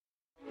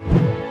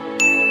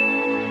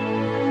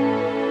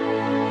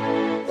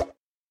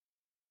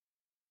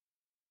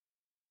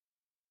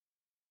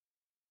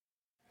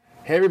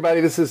Hey everybody,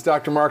 this is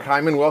Dr. Mark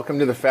Hyman. Welcome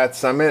to the Fat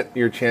Summit,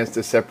 your chance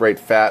to separate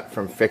fat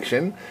from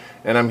fiction.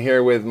 And I'm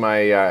here with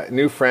my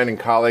new friend and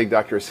colleague,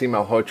 Dr. Aseem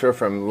Malhotra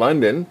from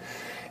London.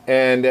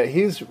 And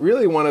he's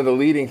really one of the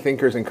leading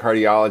thinkers in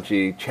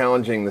cardiology,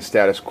 challenging the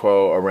status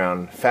quo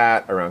around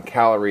fat, around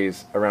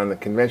calories, around the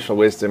conventional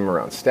wisdom,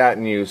 around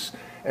statin use.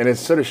 And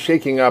it's sort of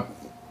shaking up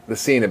the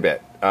scene a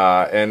bit.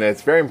 And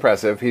it's very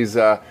impressive.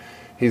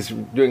 He's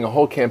doing a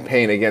whole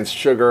campaign against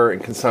sugar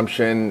and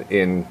consumption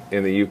in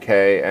the UK,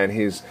 and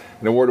he's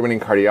an award-winning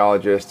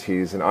cardiologist.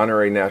 He's an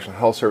honorary National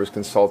Health Service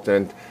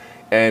consultant,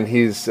 and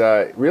he's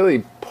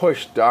really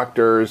pushed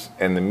doctors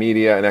and the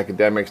media and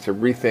academics to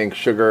rethink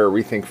sugar,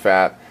 rethink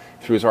fat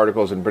through his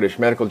articles in British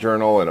Medical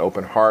Journal and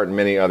Open Heart and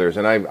many others.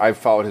 And I've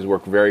followed his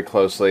work very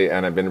closely,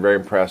 and I've been very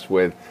impressed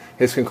with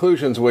his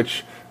conclusions,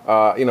 which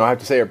I have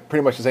to say are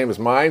pretty much the same as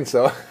mine,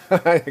 so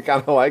I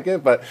kind of like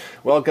it. But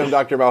welcome,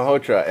 Dr.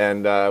 Malhotra,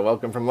 and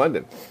welcome from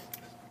London.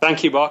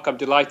 Thank you, Mark. I'm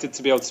delighted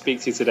to be able to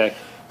speak to you today.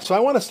 So I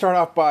want to start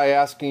off by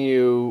asking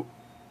you,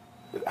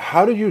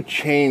 how did you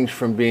change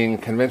from being a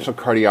conventional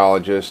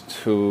cardiologist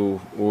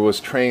who was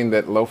trained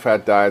that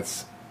low-fat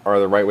diets are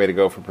the right way to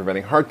go for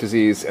preventing heart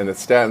disease and that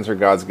statins are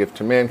God's gift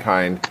to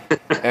mankind,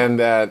 and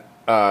that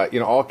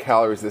all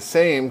calories are the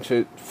same,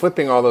 to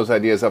flipping all those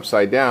ideas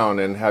upside down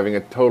and having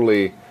a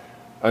totally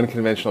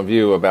unconventional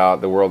view about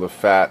the world of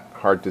fat,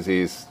 heart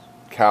disease,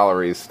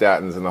 calories,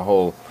 statins, and the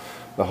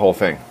whole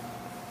thing?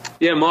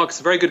 Yeah, Mark, it's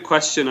a very good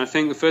question. I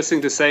think the first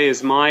thing to say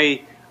is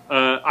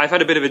I've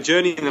had a bit of a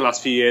journey in the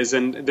last few years,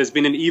 and there's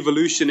been an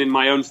evolution in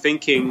my own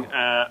thinking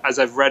as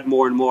I've read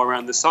more and more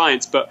around the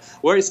science. But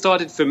where it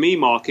started for me,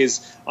 Mark,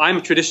 is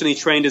I'm traditionally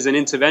trained as an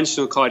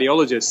interventional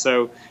cardiologist.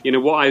 So,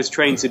 what I was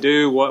trained to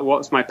do,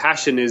 what's my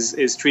passion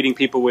is treating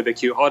people with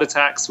acute heart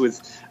attacks,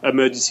 with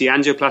emergency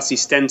angioplasty,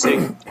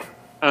 stenting.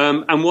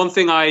 And one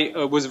thing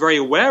I was very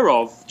aware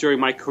of during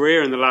my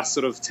career in the last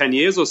sort of 10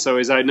 years or so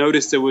is I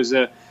noticed there was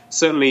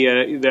certainly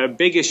a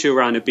big issue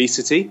around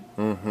obesity.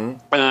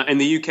 Mm-hmm. In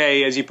the UK,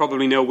 as you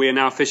probably know, we are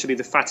now officially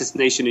the fattest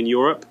nation in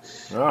Europe.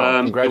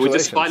 Oh, congratulations. We're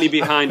just slightly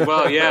behind,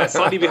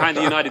 slightly behind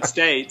the United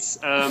States.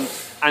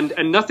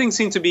 And nothing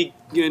seemed to be,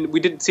 we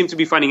didn't seem to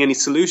be finding any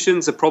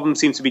solutions. The problem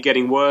seemed to be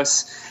getting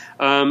worse.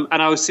 And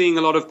I was seeing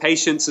a lot of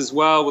patients as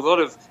well with a lot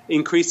of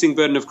increasing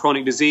burden of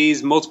chronic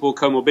disease, multiple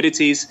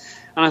comorbidities.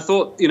 And I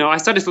thought, I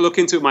started to look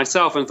into it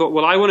myself and thought,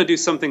 well, I want to do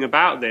something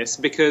about this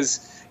because,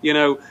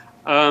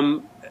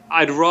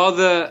 I'd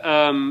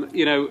rather,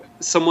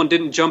 someone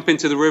didn't jump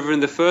into the river in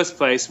the first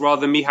place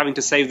rather than me having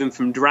to save them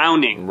from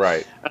drowning.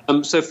 Right.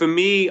 So for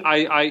me,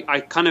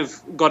 I kind of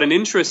got an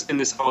interest in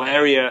this whole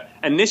area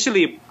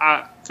initially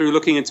through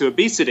looking into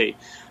obesity.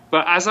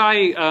 But as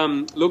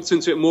I looked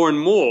into it more and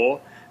more,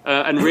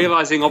 and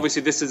realizing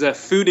obviously this is a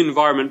food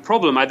environment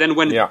problem, I then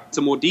went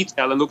into more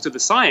detail and looked at the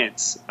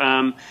science.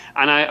 And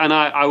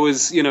I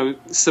was,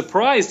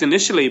 surprised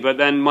initially, but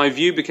then my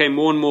view became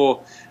more and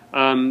more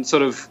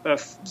sort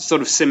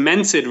of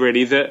cemented,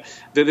 really, that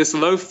this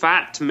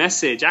low-fat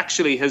message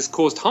actually has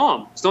caused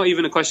harm. It's not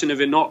even a question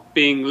of it not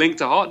being linked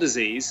to heart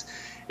disease.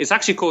 It's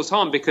actually caused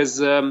harm because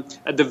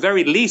at the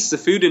very least, the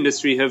food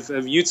industry have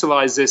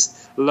utilized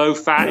this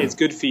low-fat, it's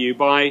good for you,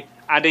 by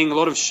adding a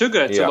lot of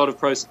sugar to a lot of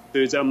processed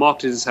foods that are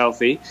marketed as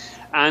healthy.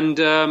 And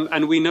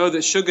we know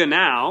that sugar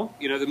now,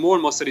 the more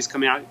and more studies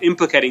coming out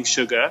implicating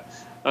sugar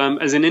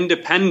as an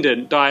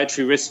independent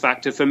dietary risk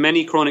factor for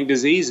many chronic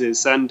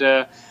diseases. And,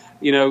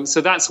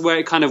 so that's where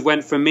it kind of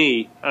went for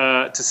me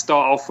to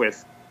start off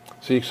with.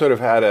 So you sort of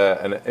had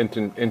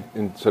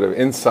an sort of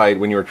insight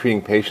when you were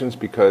treating patients,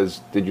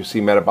 because did you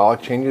see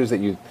metabolic changes that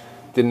you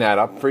didn't add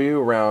up for you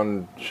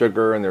around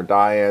sugar and their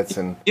diets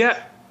and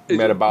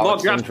metabolic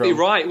Mark, you're syndrome? absolutely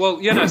right.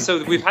 Well,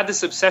 so we've had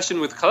this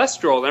obsession with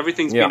cholesterol, and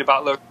everything's been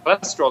about low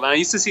cholesterol. And I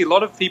used to see a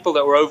lot of people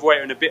that were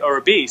overweight and a bit or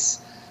obese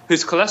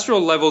whose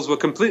cholesterol levels were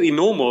completely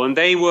normal, and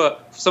they were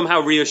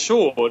somehow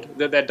reassured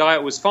that their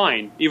diet was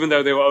fine, even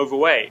though they were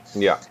overweight.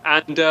 Yeah.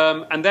 And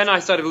then I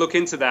started to look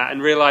into that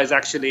and realize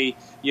actually,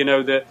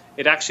 that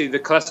the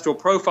cholesterol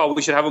profile,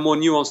 we should have a more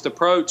nuanced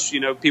approach.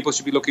 People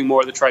should be looking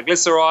more at the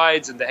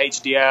triglycerides and the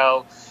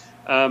HDL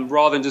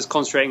rather than just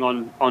concentrating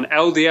on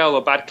LDL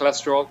or bad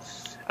cholesterol.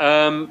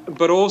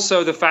 But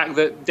also the fact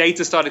that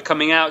data started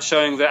coming out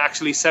showing that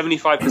actually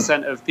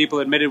 75% of people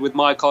admitted with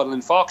myocardial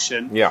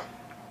infarction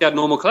had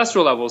normal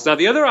cholesterol levels. Now,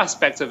 the other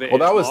aspect of it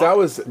that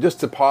was just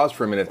to pause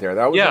for a minute there.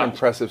 That was an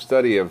impressive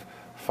study of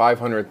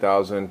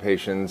 500,000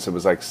 patients. It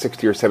was like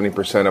 60 or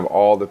 70% of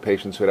all the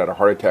patients who had a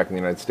heart attack in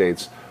the United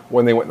States.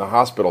 When they went in the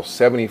hospital,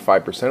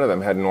 75% of them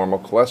had normal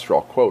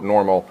cholesterol, quote,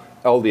 normal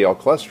LDL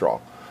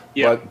cholesterol.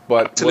 Yeah,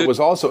 but what was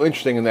also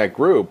interesting in that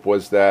group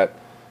was that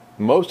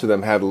most of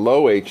them had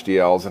low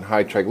HDLs and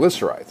high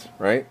triglycerides,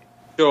 right?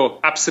 Sure,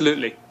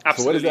 absolutely.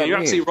 So what does that You're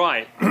mean? absolutely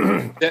right.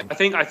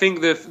 I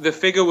think the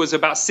figure was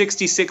about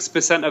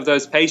 66% of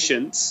those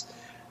patients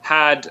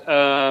had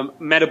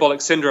metabolic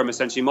syndrome,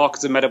 essentially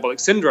markers of metabolic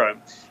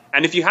syndrome.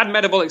 And if you had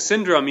metabolic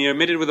syndrome, you're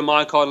admitted with a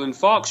myocardial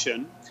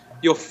infarction,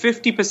 you're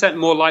 50%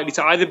 more likely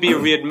to either be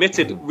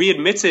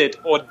readmitted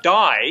or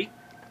die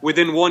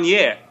within 1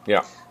 year.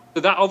 Yeah.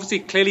 So that obviously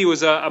clearly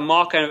was a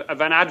marker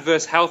of an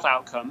adverse health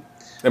outcome.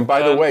 And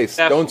by the way,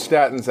 don't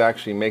statins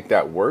actually make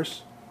that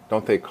worse?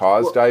 Don't they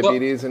cause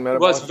diabetes and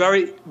metabolic? Well, it's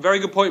very, very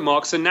good point,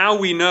 Mark. So now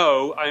we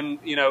know, and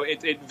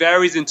it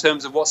varies in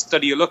terms of what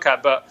study you look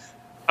at, but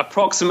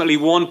approximately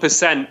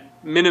 1%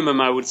 minimum,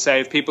 I would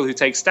say, of people who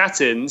take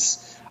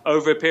statins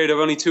over a period of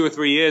only 2 or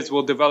 3 years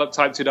will develop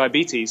type 2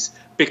 diabetes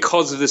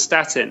because of the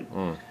statin.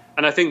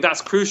 And I think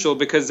that's crucial,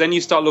 because then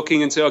you start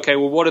looking into, okay,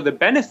 well, what are the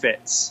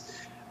benefits?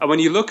 And when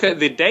you look at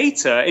the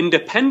data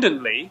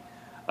independently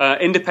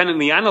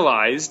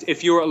analyzed,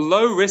 if you're at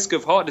low risk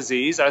of heart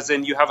disease, as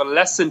in you have a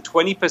less than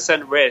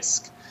 20%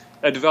 risk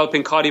of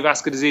developing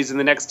cardiovascular disease in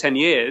the next 10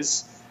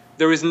 years,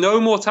 there is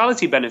no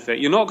mortality benefit.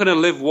 You're not going to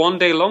live 1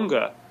 day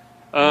longer.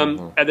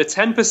 At the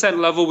 10%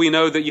 level, we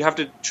know that you have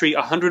to treat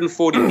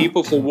 140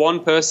 people for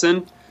one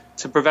person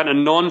to prevent a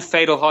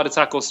non-fatal heart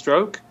attack or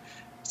stroke.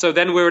 So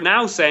then we're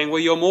now saying, well,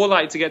 you're more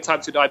likely to get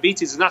type 2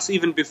 diabetes. And that's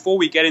even before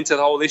we get into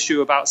the whole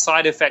issue about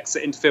side effects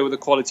that interfere with the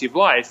quality of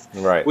life,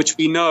 which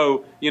we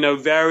know,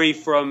 vary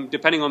from,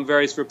 depending on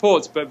various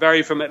reports, but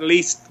vary from at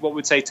least what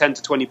we'd say 10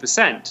 to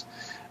 20%.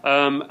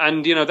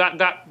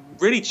 That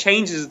really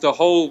changes the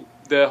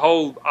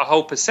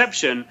whole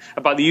perception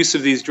about the use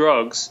of these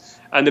drugs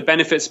and the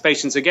benefits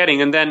patients are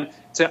getting. And then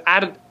to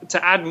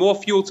add more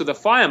fuel to the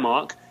fire,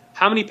 Mark,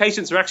 how many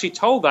patients are actually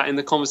told that in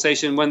the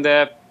conversation when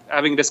they're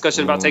having a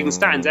discussion about taking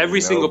statins?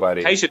 Every single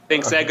patient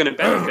thinks they're going to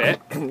benefit.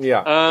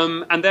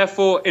 And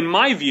therefore, in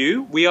my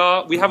view, we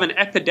have an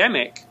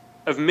epidemic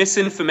of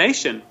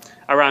misinformation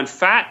around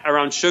fat,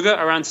 around sugar,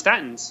 around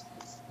statins.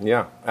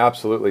 Yeah,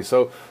 absolutely.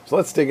 So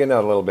let's dig into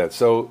that a little bit.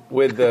 So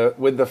with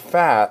the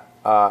fat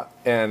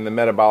and the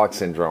metabolic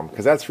syndrome,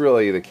 because that's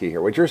really the key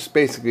here. What you're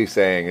basically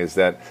saying is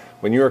that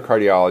when you're a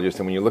cardiologist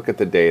and when you look at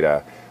the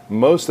data,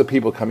 most of the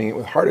people coming in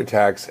with heart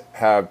attacks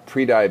have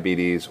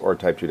prediabetes or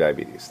type 2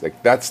 diabetes.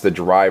 Like, that's the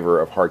driver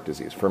of heart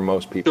disease for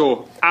most people.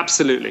 Sure,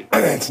 absolutely.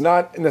 It's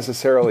not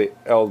necessarily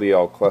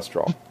LDL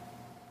cholesterol.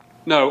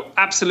 No,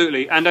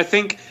 absolutely. And I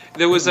think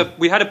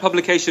we had a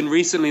publication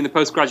recently in the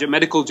Postgraduate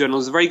Medical Journal.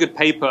 It was a very good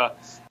paper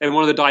in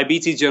one of the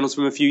diabetes journals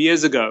from a few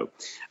years ago.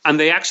 And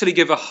they actually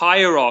give a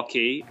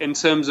hierarchy in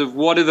terms of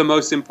what are the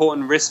most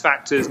important risk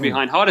factors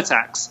behind heart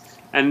attacks.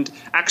 And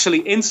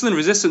actually, insulin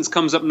resistance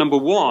comes up number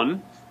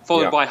 1,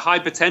 followed by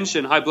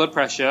hypertension, high blood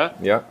pressure,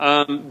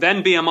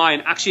 then BMI,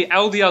 and actually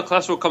LDL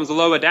cholesterol comes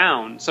lower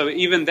down. So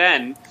even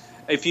then,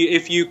 if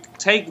you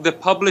take the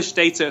published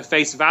data at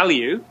face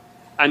value,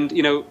 and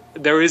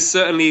there is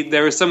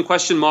some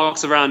question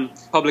marks around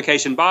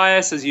publication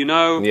bias, as you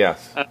know.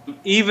 Yes.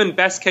 Even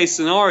best case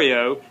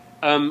scenario,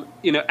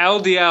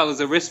 LDL is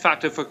a risk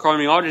factor for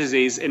coronary artery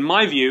disease. In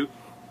my view,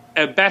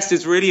 at best,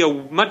 is really a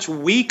much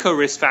weaker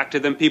risk factor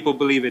than people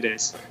believe it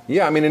is.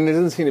 Yeah, I mean, and it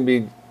doesn't seem to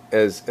be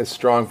as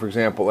strong, for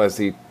example, as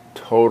the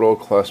total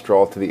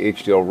cholesterol to the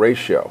HDL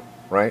ratio,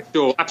 right?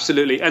 Sure,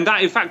 absolutely. And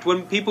that, in fact,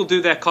 when people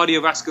do their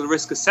cardiovascular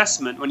risk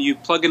assessment, when you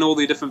plug in all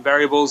the different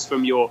variables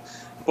from your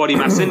body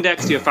mass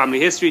index to your family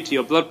history to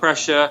your blood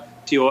pressure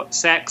to your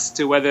sex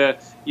to whether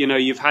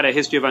you've had a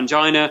history of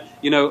angina,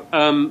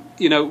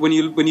 when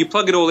you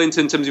plug it all in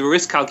terms of a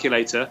risk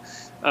calculator,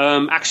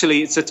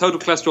 actually it's a total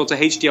cholesterol to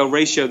HDL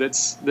ratio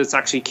that's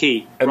actually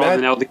key,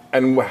 rather than LDL.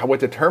 And what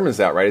determines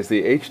that, right, is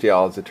the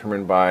HDL is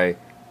determined by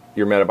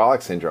your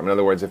metabolic syndrome. In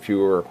other words, if you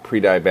were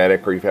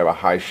pre-diabetic or if you have a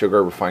high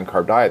sugar refined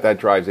carb diet, that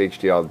drives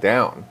HDL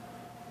down.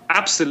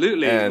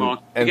 Absolutely,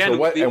 Mark. And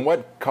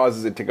what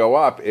causes it to go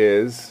up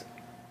is...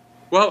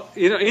 Well,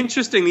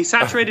 interestingly,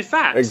 saturated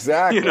fat.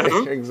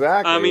 Exactly.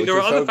 Exactly. I mean, there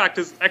are other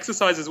factors.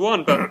 Exercise is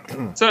one, but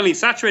certainly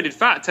saturated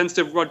fat tends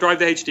to drive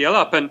the HDL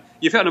up. And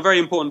you've hit on a very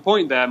important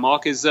point there,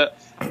 Mark, is that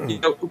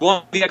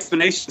one of the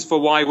explanations for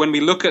why, when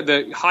we look at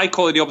the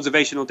high-quality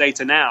observational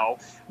data now,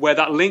 where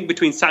that link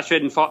between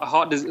saturated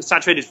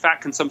fat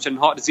consumption and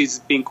heart disease is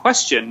being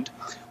questioned,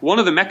 one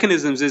of the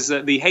mechanisms is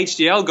that the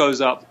HDL goes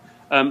up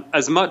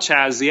as much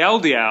as the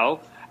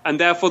LDL, and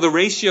therefore the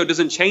ratio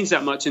doesn't change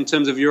that much in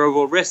terms of your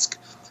overall risk.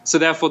 So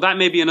therefore, that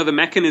may be another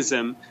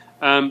mechanism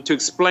to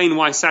explain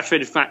why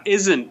saturated fat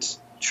isn't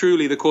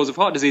truly the cause of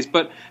heart disease.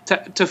 But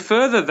to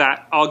further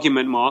that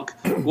argument, Mark,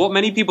 what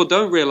many people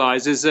don't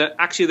realize is that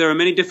actually there are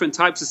many different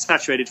types of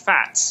saturated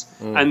fats,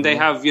 and they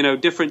have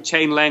different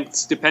chain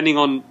lengths depending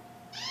on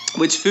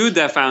which food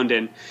they're found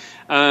in.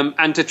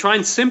 And to try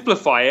and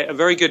simplify it, a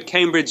very good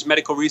Cambridge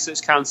Medical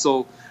Research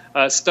Council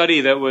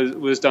study that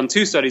was done,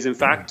 2 studies, in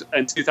fact,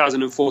 in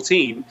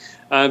 2014.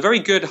 Very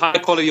good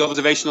high-quality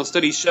observational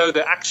studies show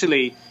that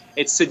actually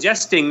it's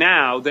suggesting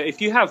now that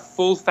if you have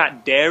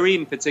full-fat dairy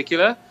in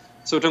particular,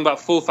 so we're talking about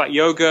full-fat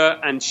yogurt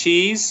and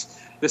cheese,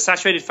 the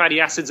saturated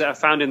fatty acids that are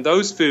found in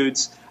those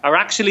foods are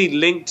actually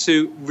linked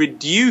to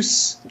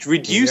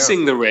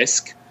reducing the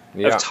risk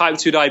of type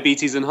 2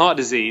 diabetes and heart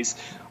disease,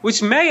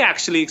 which may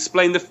actually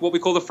explain what we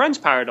call the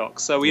French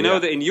paradox. So we know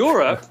that in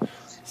Europe,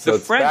 So the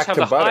it's French back have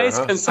to the butter, highest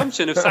huh?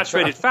 consumption of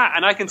saturated fat.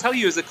 And I can tell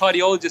you as a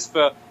cardiologist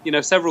for,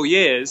 several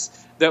years,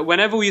 that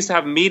whenever we used to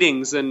have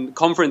meetings and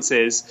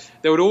conferences,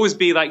 there would always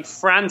be like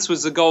France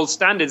was the gold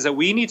standards, that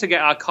we need to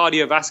get our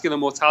cardiovascular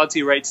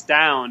mortality rates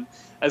down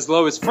as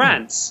low as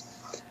France.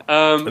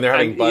 And they're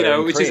having butter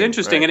and which cream, is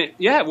interesting. right?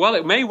 And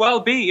it may well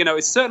be,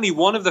 it's certainly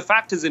one of the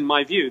factors in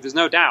my view. There's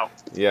no doubt.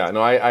 Yeah,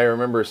 no, I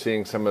remember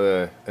seeing some of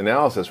the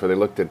analysis where they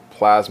looked at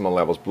plasma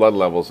levels, blood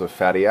levels of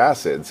fatty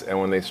acids, and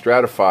when they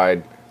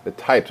stratified the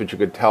types, which you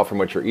could tell from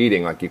what you're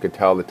eating, like you could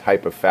tell the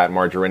type of fat,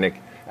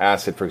 margarinic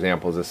acid, for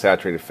example, is a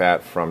saturated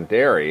fat from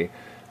dairy.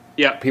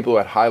 Yeah. People who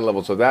had high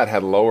levels of that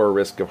had lower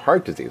risk of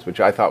heart disease, which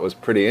I thought was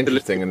pretty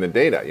interesting in the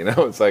data.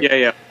 It's like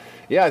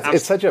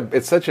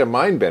it's such a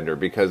mind bender,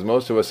 because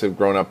most of us have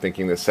grown up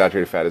thinking that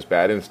saturated fat is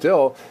bad, and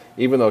still,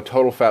 even though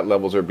total fat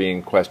levels are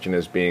being questioned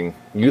as being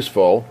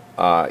useful,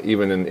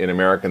 even in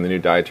America in the new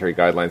Dietary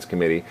Guidelines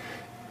Committee,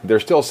 they're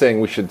still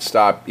saying we should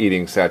stop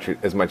eating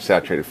as much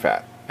saturated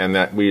fat, and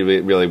that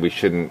we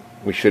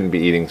shouldn't be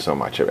eating so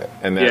much of it.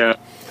 And that,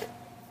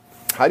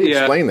 how do you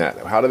explain that?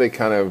 How do they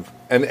kind of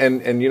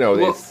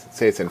they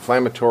say it's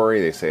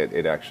inflammatory? They say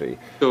it actually.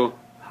 Sure.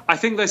 I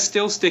think they're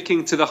still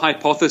sticking to the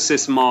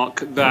hypothesis,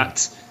 Mark,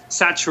 that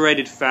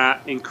saturated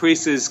fat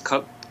increases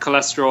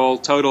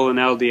cholesterol, total and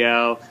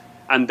LDL,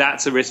 and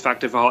that's a risk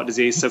factor for heart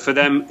disease. So for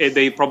them,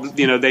 they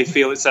probably, they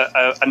feel it's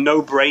a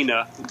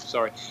no-brainer.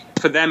 Sorry.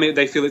 For them,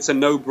 they feel it's a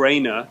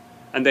no-brainer,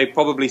 and they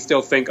probably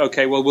still think,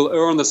 okay, well, we'll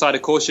err on the side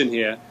of caution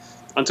here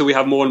until we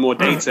have more and more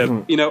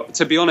data.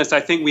 To be honest, I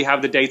think we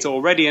have the data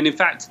already. And in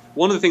fact,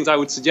 one of the things I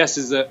would suggest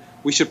is that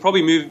we should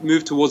probably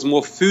move towards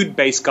more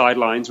food-based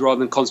guidelines rather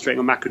than concentrating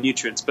on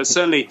macronutrients. But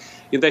certainly,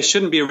 there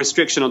shouldn't be a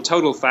restriction on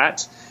total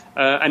fat.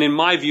 And in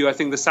my view, I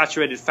think the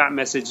saturated fat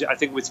message, I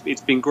think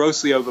it's been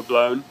grossly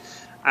overblown.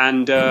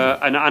 And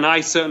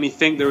I certainly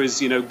think there is,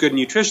 good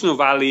nutritional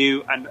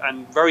value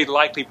and very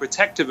likely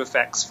protective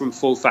effects from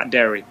full-fat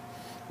dairy.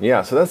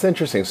 Yeah, so that's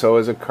interesting. So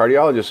as a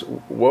cardiologist,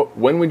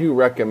 when would you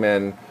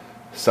recommend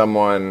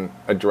someone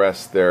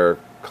address their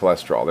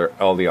cholesterol, their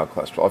LDL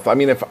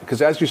cholesterol?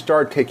 Because as you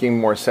start taking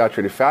more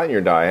saturated fat in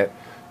your diet,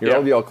 your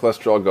LDL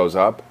cholesterol goes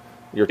up,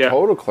 your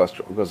total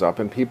cholesterol goes up,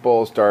 and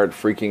people start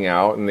freaking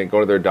out, and they go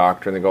to their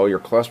doctor and they go, your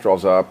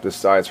cholesterol's up, this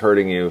side's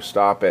hurting you,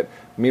 stop it.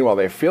 Meanwhile,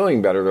 they're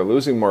feeling better, they're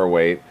losing more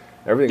weight,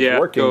 everything's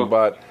working,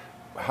 but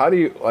how do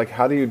you deal with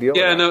that?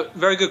 Yeah, no,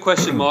 very good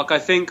question, Mark. I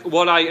think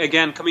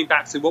coming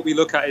back to what we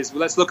look at is,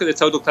 let's look at the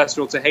total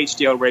cholesterol to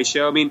HDL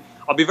ratio.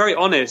 I'll be very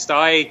honest,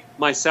 I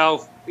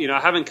myself, I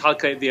haven't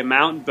calculated the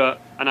amount,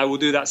 and I will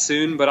do that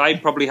soon, but I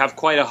probably have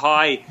quite a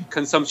high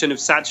consumption of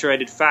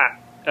saturated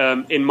fat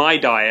in my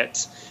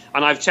diet.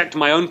 And I've checked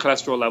my own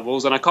cholesterol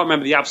levels, and I can't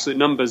remember the absolute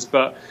numbers,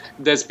 but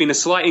there's been a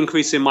slight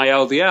increase in my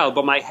LDL,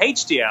 but my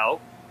HDL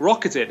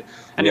rocketed.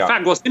 And in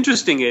fact, what's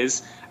interesting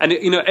is, and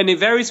it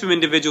varies from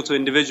individual to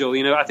individual.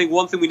 I think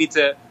one thing we need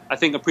to,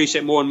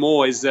 appreciate more and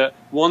more is that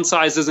one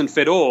size doesn't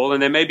fit all,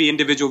 and there may be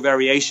individual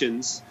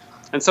variations.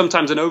 And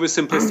sometimes an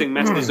oversimplistic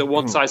message that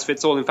one size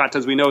fits all, in fact,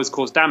 as we know, has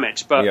caused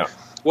damage. But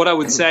what I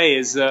would say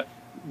is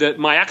that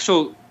my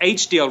actual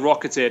HDL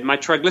rocketed, my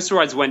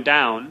triglycerides went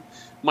down,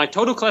 my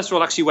total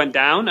cholesterol actually went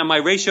down, and my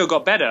ratio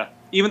got better,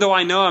 even though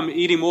I know I'm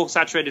eating more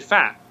saturated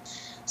fat.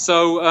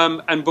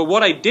 So, but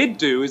what I did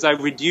do is I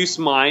reduced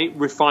my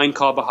refined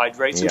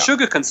carbohydrates and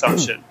sugar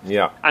consumption.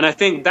 And I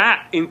think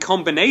that in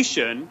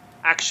combination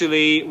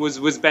actually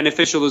was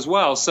beneficial as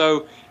well.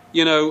 So,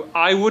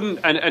 I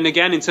wouldn't, and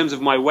again, in terms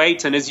of my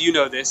weight, and as you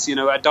know this,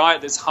 a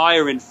diet that's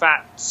higher in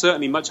fat,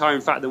 certainly much higher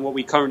in fat than what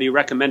we currently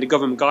recommend, the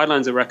government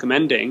guidelines are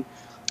recommending,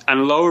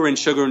 and lower in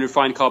sugar and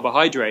refined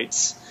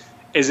carbohydrates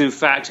is in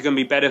fact going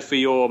to be better for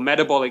your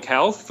metabolic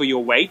health, for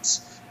your weight.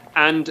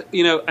 And,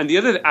 and the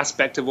other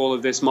aspect of all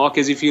of this, Mark,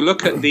 is if you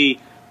look at the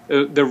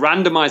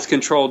randomized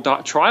controlled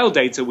trial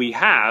data we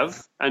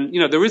have, and,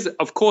 there is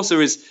a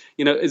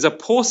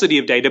paucity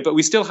of data, but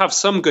we still have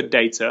some good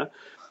data.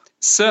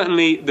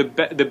 Certainly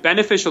the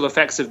beneficial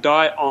effects of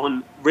diet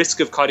on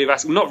risk of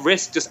cardiovascular, not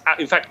risk, just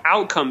in fact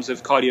outcomes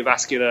of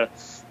cardiovascular,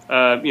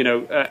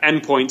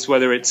 endpoints,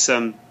 whether it's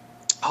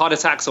heart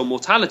attacks or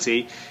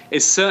mortality,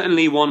 is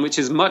certainly one which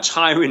is much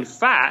higher in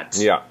fat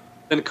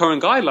than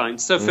current guidelines.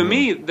 So for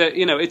me,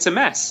 it's a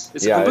mess.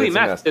 It's a complete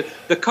mess.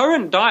 The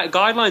current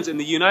guidelines in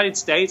the United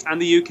States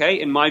and the UK,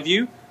 in my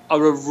view,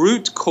 are a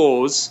root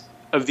cause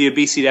of the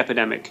obesity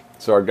epidemic.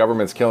 So our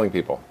government's killing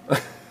people.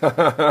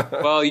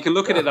 Well, you can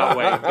look at it that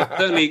way.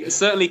 But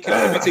certainly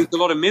contributing to a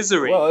lot of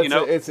misery. Well,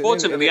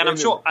 fortunately, and I'm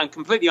sure I'm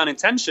completely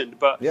unintentional,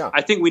 but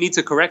I think we need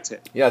to correct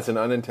it. Yeah, it's an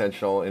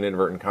unintentional,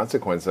 inadvertent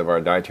consequence of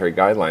our dietary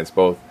guidelines,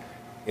 both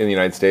in the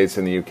United States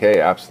and the UK.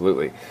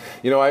 Absolutely.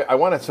 I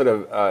want to sort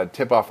of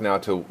tip off now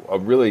to a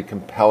really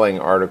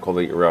compelling article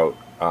that you wrote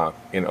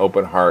in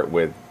Open Heart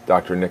with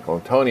Dr. Nicola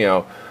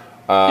Antonio,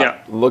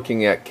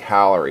 looking at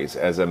calories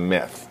as a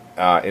myth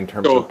in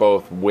terms of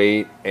both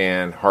weight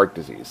and heart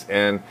disease.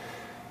 And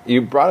you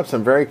brought up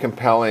some very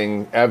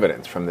compelling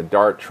evidence from the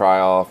DART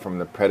trial, from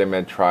the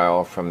Predimed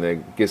trial, from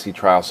the GISI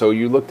trial. So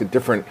you looked at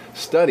different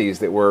studies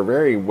that were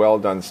very well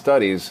done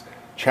studies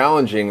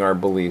challenging our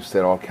beliefs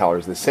that all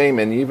calories are the same,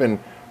 and even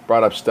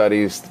brought up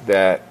studies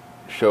that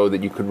show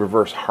that you could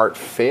reverse heart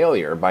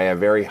failure by a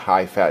very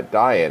high-fat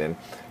diet and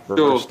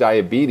reverse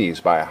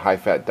diabetes by a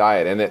high-fat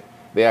diet, and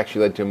they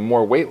actually led to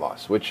more weight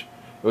loss, which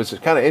was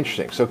kind of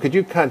interesting. So could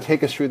you kind of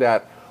take us through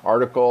that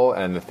article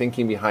and the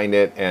thinking behind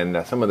it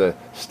and some of the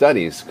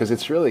studies, because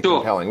it's really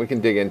compelling. We can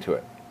dig into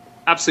it.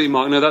 Absolutely,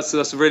 Mark. No, that's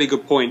a really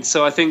good point.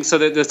 So I think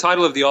the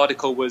title of the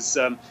article was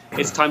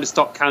 "It's Time to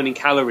Stop Counting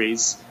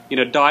Calories."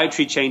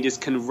 Dietary changes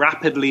can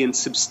rapidly and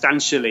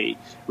substantially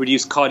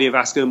reduce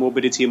cardiovascular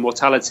morbidity and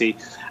mortality.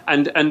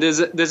 And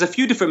there's a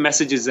few different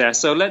messages there.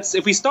 So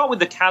if we start with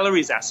the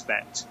calories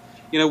aspect,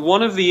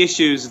 one of the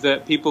issues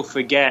that people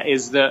forget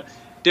is that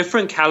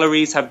different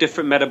calories have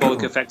different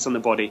metabolic effects on the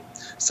body.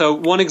 So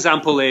one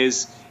example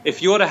is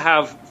if you're to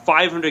have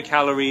 500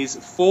 calories,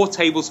 4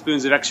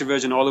 tablespoons of extra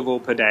virgin olive oil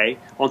per day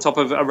on top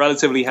of a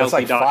relatively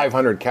healthy diet. That's like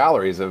 500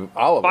 calories of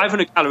olive oil.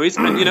 500 calories.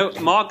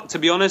 And, Mark, to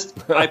be honest,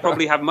 I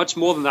probably have much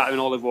more than that in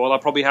olive oil. I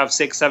probably have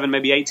 6, 7,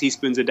 maybe 8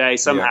 teaspoons a day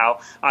somehow,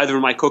 either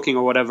in my cooking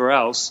or whatever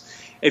else.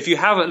 If you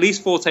have at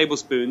least 4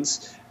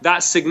 tablespoons,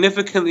 that's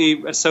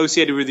significantly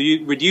associated with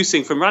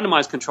reducing, from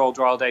randomized controlled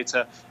trial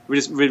data,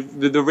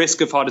 the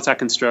risk of heart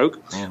attack and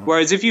stroke. Mm-hmm.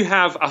 Whereas if you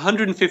have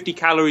 150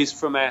 calories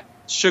from a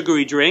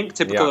sugary drink,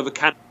 typical of a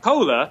can of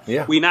cola,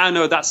 we now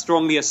know that's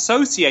strongly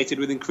associated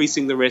with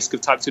increasing the risk of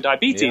type 2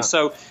 diabetes. Yeah.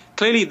 So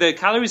clearly the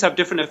calories have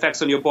different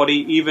effects on your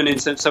body, even in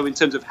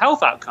terms of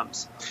health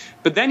outcomes.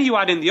 But then you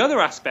add in the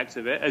other aspect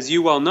of it, as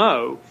you well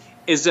know,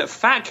 is that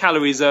fat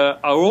calories are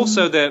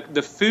also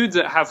the foods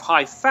that have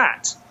high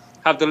fat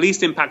have the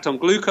least impact on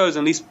glucose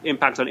and least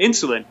impact on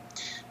insulin.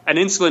 And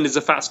insulin is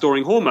a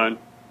fat-storing hormone.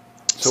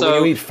 So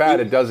when you eat fat,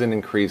 it doesn't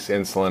increase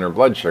insulin or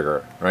blood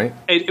sugar, right?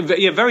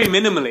 Very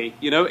minimally,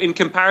 in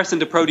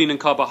comparison to protein and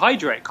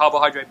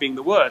carbohydrate being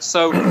the worst.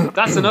 So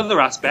that's another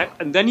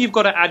aspect. And then you've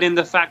got to add in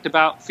the fact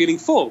about feeling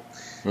full.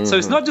 Mm-hmm. So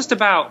it's not just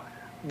about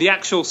the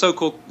actual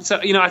so-called,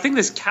 I think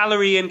this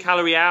calorie in,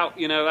 calorie out,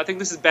 I think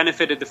this has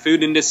benefited the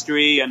food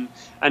industry and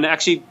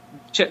actually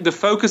the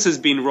focus has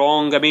been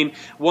wrong. I mean,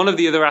 one of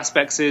the other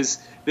aspects is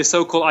the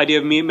so-called idea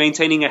of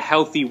maintaining a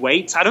healthy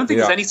weight. I don't think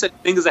there's any such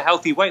thing as a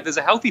healthy weight. There's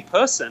a healthy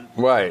person.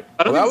 Right.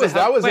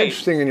 That was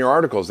interesting in your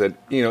articles that,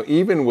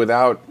 even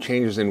without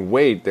changes in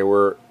weight, there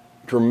were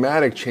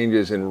dramatic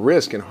changes in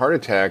risk in heart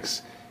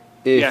attacks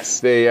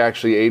if they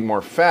actually ate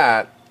more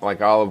fat, like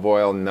olive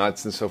oil,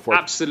 nuts, and so forth.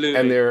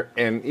 Absolutely.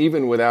 And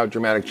even without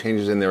dramatic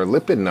changes in their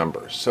lipid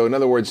numbers. So in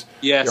other words,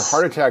 your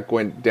heart attack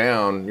went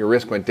down, your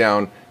risk went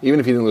down, even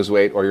if you didn't lose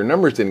weight or your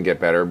numbers didn't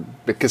get better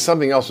because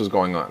something else was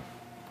going on.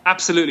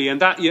 Absolutely. And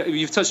that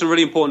you've touched on a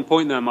really important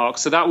point there, Mark.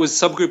 So that was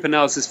subgroup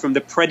analysis from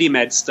the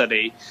PREDIMED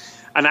study.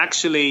 And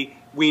actually,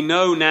 we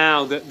know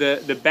now that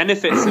the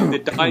benefits of the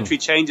dietary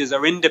changes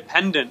are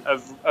independent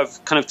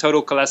of kind of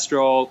total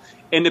cholesterol,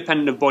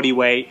 independent of body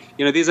weight.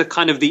 These are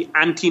kind of the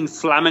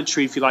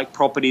anti-inflammatory, if you like,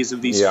 properties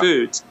of these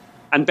foods.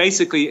 And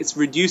basically, it's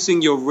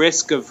reducing your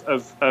risk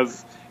of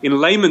in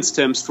layman's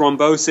terms,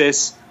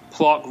 thrombosis,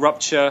 plaque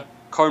rupture,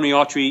 coronary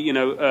artery,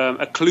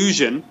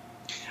 occlusion.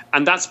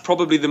 And that's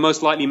probably the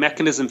most likely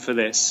mechanism for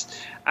this.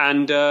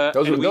 And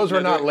those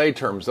were not lay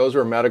terms; those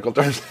were medical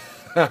terms.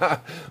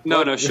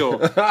 No,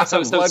 sure. So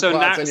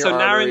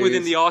narrowing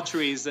within the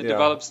arteries that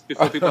develops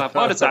before people have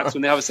heart attacks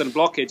when they have a certain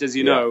blockage, as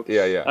you know.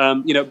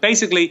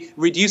 Basically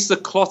reduce the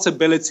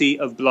clotability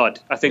of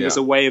blood. I think is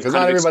a way of. Because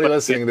not everybody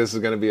listening to this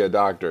is going to be a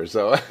doctor,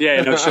 so.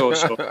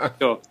 Sure.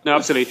 No,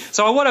 absolutely.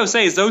 So what I would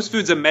say is those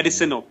foods are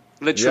medicinal.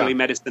 Literally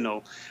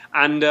medicinal.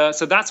 And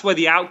so that's where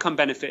the outcome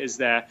benefit is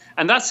there.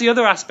 And that's the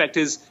other aspect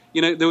is,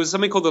 there was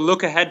something called the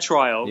Look Ahead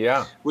trial,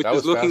 which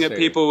was looking at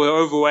people who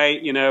are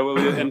overweight,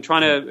 and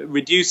trying to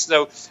reduce.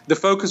 So the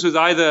focus was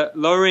either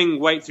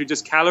lowering weight through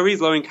just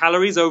lowering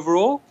calories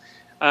overall,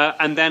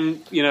 and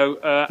then,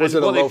 was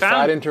it a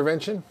low-fat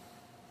intervention?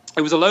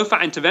 It was a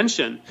low-fat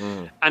intervention,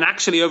 and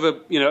actually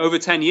over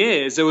 10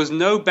 years, there was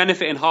no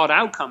benefit in hard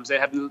outcomes. They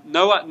had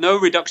no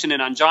reduction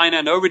in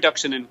angina, no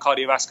reduction in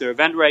cardiovascular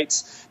event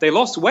rates. They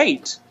lost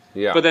weight,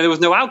 but then there was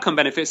no outcome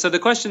benefit. So the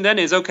question then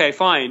is, okay,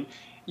 fine.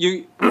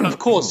 Of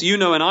course,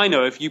 and I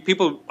know if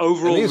people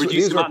overall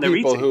reduce the amount they're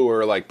eating. These were people who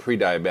were like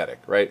pre-diabetic,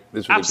 right?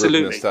 This was the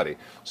group in the study.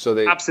 So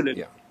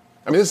Absolutely. Yeah.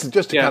 I mean, this is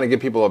just to kind of give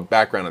people a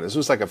background on this. This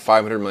was like a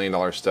 $500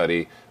 million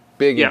study.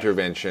 Big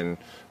intervention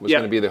was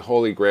going to be the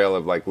holy grail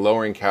of like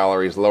lowering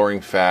calories,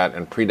 lowering fat,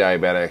 and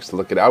pre-diabetics to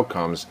look at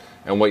outcomes.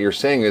 And what you're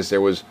saying is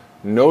there was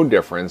no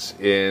difference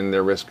in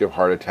the risk of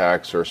heart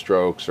attacks or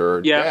strokes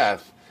or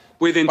death.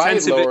 With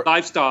intensive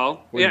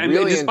lifestyle. And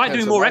despite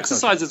doing more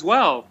exercise as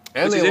well.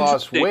 And they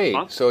lost weight.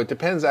 So it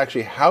depends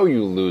actually how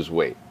you lose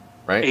weight,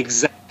 right?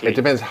 Exactly. It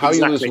depends how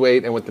you lose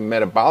weight and what the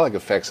metabolic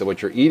effects of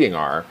what you're eating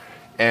are.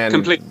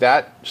 And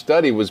that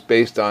study was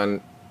based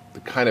on the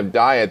kind of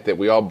diet that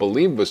we all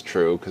believed was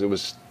true because it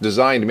was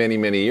designed many,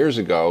 many years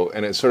ago,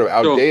 and it's sort of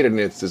outdated in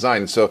its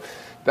design. So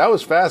that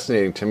was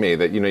fascinating to me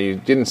that, you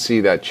didn't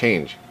see that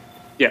change.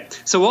 Yeah.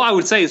 So what I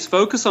would say is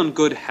focus on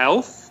good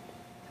health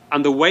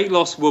and the weight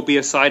loss will be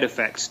a side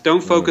effect.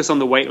 Don't focus on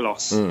the weight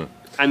loss.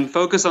 And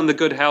focus on the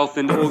good health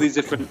and all these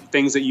different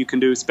things that you can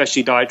do,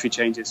 especially dietary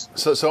changes.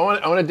 So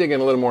I want to dig in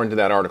a little more into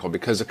that article,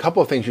 because a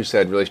couple of things you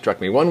said really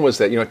struck me. One was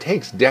that, it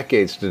takes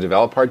decades to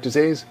develop heart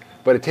disease,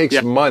 but it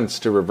takes months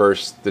to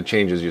reverse the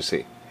changes you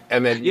see.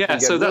 And then you can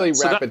get really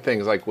rapid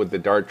things like with the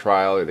DART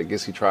trial or the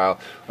GISI trial,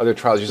 other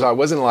trials you saw. It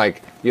wasn't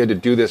like you had to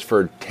do this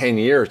for 10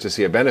 years to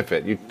see a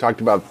benefit. You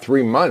talked about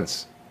 3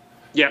 months.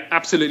 Yeah,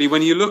 absolutely.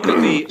 When you look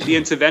at the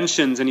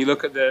interventions and you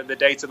look at the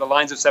data, the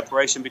lines of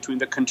separation between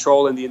the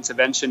control and the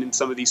intervention in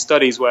some of these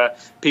studies where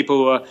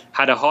people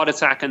had a heart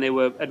attack and they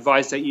were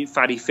advised to eat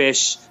fatty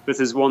fish, but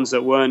there's ones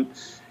that weren't,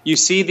 you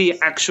see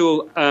the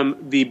actual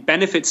the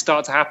benefits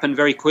start to happen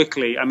very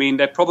quickly. I mean,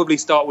 they probably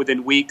start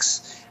within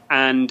weeks,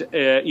 and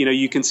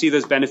you can see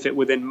those benefit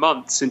within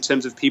months in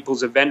terms of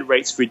people's event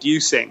rates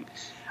reducing.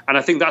 And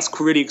I think that's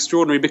really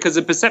extraordinary, because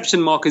the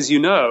perception, Mark, as you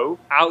know,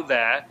 out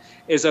there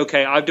is,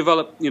 okay, I've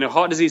developed,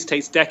 heart disease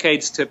takes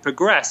decades to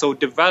progress or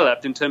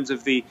develop in terms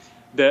of the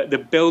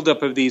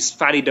buildup of these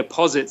fatty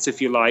deposits,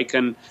 if you like,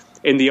 and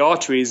in the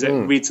arteries that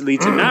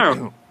lead to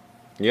narrow.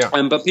 Yeah.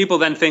 But people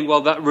then think,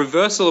 well, that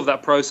reversal of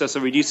that process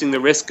of reducing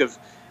the risk of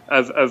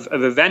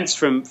events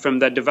from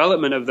the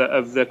development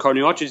of the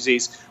coronary artery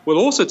disease will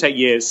also take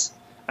years.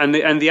 And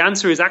the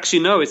answer is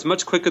actually no, it's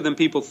much quicker than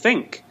people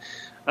think.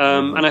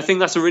 And I think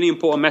that's a really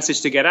important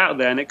message to get out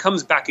there. And it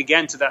comes back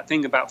again to that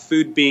thing about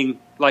food being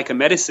like a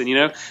medicine.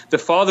 The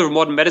father of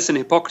modern medicine,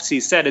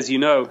 Hippocrates, said, as you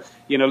know,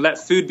 let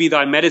food be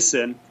thy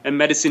medicine and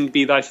medicine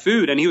be thy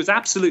food. And he was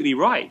absolutely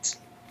right.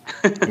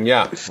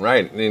 Yeah,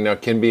 right.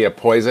 It can be a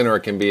poison or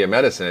it can be a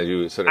medicine, as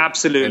you sort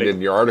of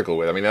ended your article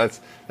with. I mean,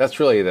 that's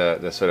really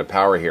the sort of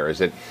power here, is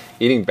that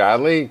eating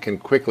badly can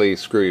quickly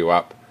screw you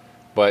up,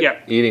 but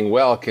eating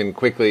well can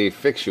quickly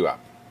fix you up.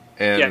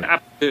 And,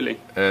 absolutely.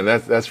 And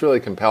that's really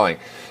compelling.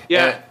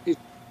 Yeah.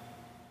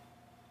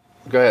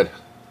 Go ahead.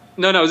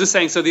 No, I was just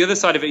saying, so the other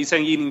side of it, you're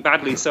saying eating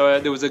badly. So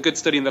there was a good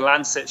study in the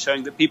Lancet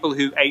showing that people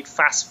who ate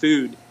fast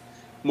food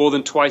more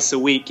than twice a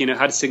week,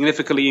 had a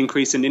significantly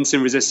increase in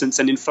insulin resistance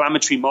and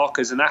inflammatory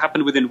markers, and that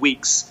happened within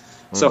weeks.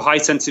 So high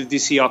sensitivity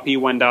CRP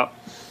went up,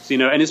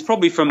 and it's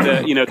probably from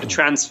the, the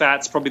trans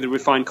fats, probably the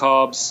refined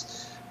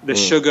carbs, the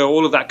sugar,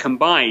 all of that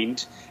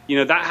combined,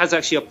 that has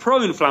actually a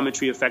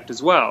pro-inflammatory effect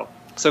as well.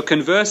 So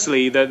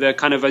conversely, the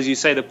kind of, as you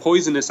say, the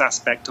poisonous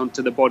aspect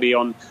onto the body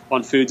on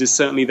foods is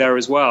certainly there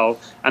as well.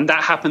 And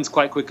that happens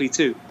quite quickly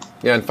too.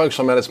 Yeah, in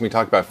functional medicine, we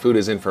talk about food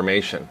as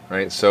information,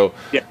 right? So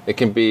it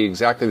can be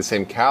exactly the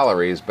same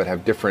calories, but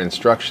have different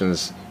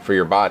instructions for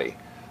your body.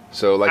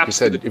 So like you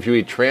said, if you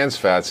eat trans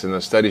fats, in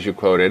the studies you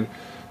quoted,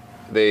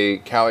 they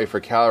calorie for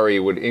calorie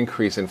would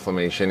increase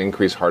inflammation,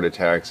 increase heart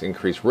attacks,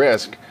 increase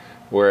risk.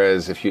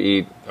 Whereas if you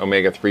eat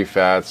omega-3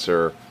 fats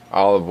or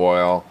olive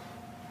oil,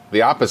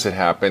 the opposite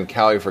happened,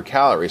 calorie for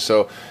calorie.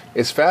 So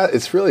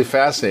it's really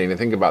fascinating to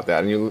think about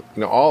that. And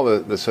all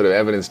the sort of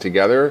evidence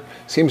together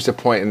seems to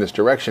point in this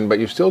direction, but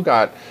you've still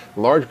got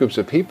large groups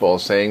of people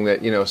saying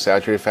that,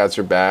 saturated fats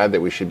are bad,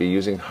 that we should be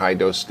using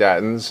high-dose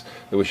statins,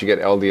 that we should get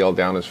LDL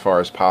down as far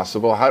as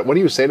possible. What do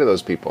you say to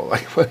those people?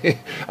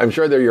 I'm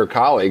sure they're your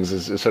colleagues,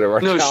 is sort of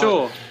our challenge.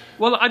 Sure.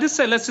 Well, I just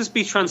say let's just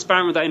be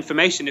transparent with that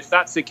information. If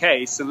that's the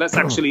case, and let's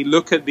actually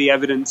look at the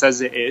evidence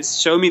as it is.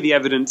 Show me the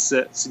evidence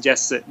that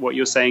suggests that what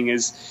you're saying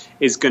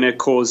is going to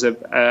cause a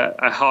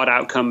hard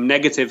outcome,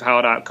 negative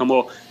hard outcome,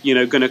 or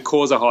going to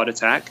cause a heart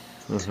attack.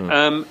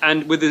 And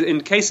in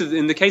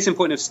the case in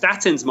point of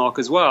statins, Mark,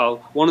 as well,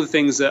 one of the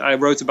things that I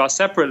wrote about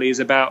separately is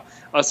about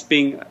us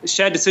being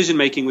shared decision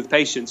making with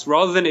patients,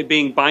 rather than it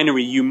being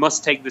binary. You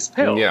must take this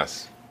pill.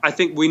 Yes. I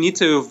think we need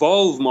to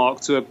evolve, Mark,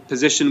 to a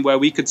position where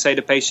we could say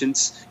to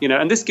patients,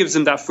 and this gives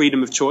them that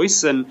freedom of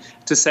choice, and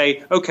to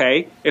say,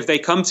 okay, if they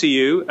come to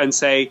you and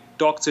say,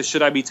 doctor,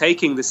 should I be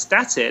taking the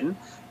statin?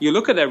 You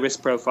look at their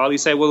risk profile, you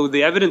say, well, with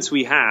the evidence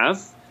we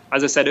have,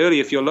 as I said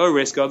earlier, if you're low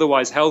risk,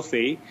 otherwise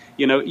healthy,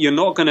 you're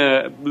not going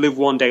to live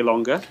one day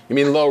longer. You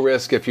mean low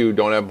risk if you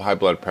don't have high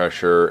blood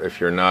pressure, if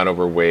you're not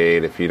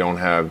overweight, if you don't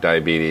have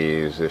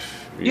diabetes,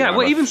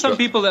 even some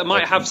people that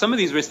might have some of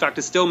these risk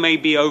factors still may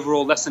be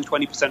overall less than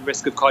 20%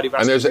 risk of cardiovascular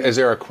disease. And is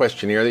there a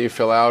questionnaire that you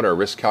fill out or a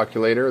risk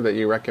calculator that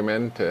you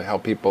recommend to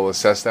help people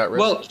assess that risk?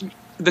 Well,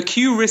 the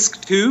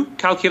Q-Risk2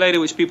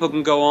 calculator, which people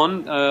can go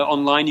on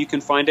online, you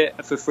can find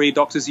it for free.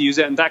 Doctors use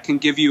it, and that can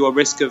give you a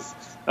risk of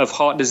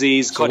heart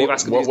disease,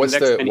 cardiovascular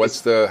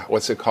disease.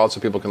 What's it called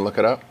so people can look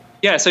it up?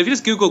 Yeah, so if you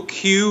just Google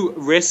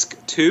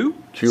Q-Risk2,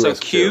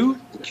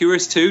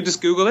 Q-Risk2,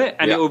 just Google it,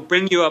 and it will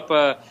bring you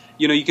up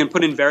you can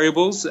put in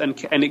variables, and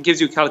it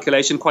gives you a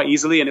calculation quite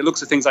easily, and it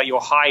looks at things like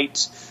your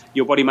height,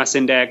 your body mass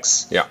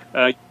index,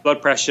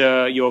 blood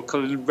pressure, your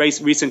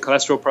recent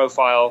cholesterol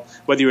profile,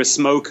 whether you're a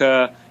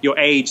smoker, your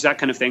age, that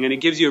kind of thing, and it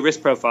gives you a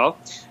risk profile.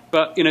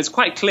 But it's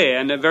quite clear,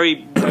 and a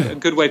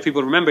good way for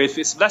people to remember, if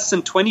it's less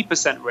than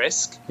 20%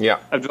 risk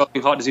of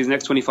developing heart disease in the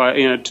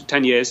next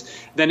 10 years,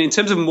 then in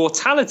terms of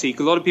mortality,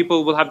 because a lot of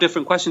people will have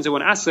different questions they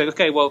want to ask, like,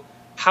 okay, well,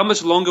 how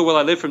much longer will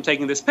I live from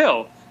taking this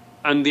pill?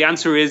 And the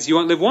answer is you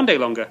won't live one day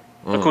longer,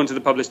 according to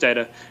the published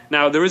data.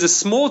 Now, there is a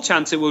small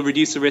chance it will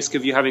reduce the risk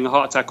of you having a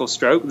heart attack or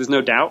stroke. There's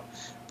no doubt.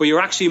 But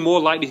you're actually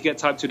more likely to get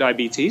type 2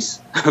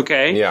 diabetes.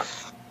 Okay? Yeah.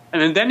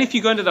 And then if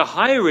you go into the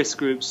higher risk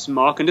groups,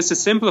 Mark, and just to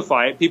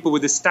simplify it, people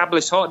with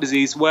established heart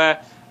disease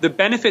where the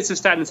benefits of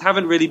statins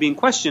haven't really been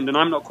questioned, and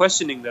I'm not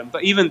questioning them.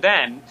 But even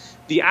then,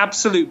 the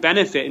absolute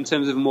benefit in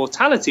terms of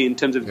mortality, in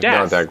terms of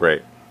death, not that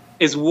great,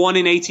 is 1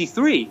 in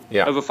 83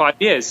 over 5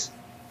 years.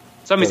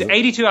 So that means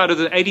 82 out of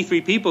the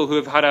 83 people who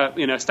have had a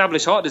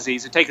established heart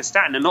disease who take a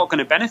statin are not going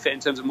to benefit in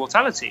terms of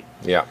mortality.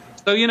 Yeah.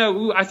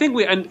 So, I think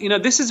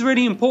this is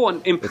really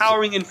important,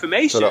 empowering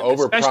information. So to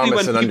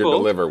overpromise and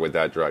underdeliver with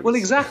that drug. Well,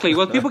 exactly.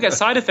 Well, people get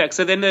side effects,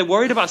 so then they're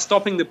worried about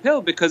stopping the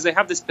pill because they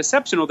have this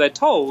perception, or they're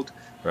told,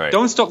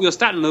 don't stop your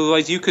statin,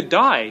 otherwise you could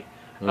die.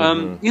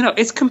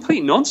 It's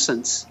complete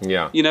nonsense.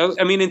 Yeah.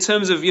 In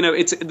terms of,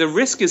 it's the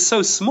risk is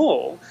so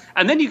small.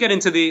 And then you get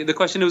into the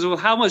question of, well,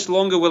 how much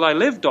longer will I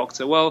live,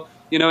 doctor? Well,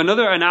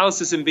 another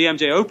analysis in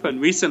BMJ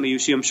Open recently,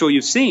 which I'm sure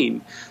you've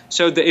seen,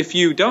 showed that if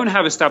you don't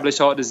have established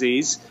heart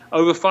disease,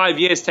 over 5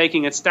 years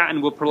taking a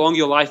statin will prolong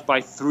your life by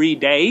 3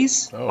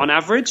 days on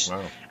average.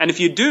 Wow. And if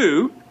you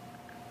do,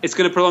 it's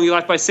going to prolong your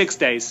life by 6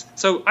 days.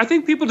 So I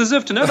think people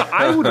deserve to know that.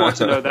 I would want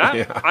to know that.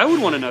 Yeah. I would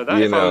want to know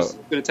that if I was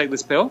going to take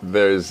this pill.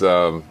 There's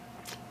a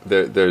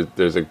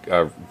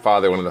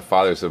father, one of the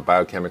fathers of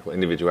biochemical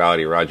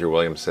individuality, Roger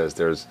Williams, says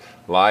there's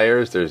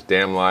liars, there's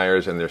damn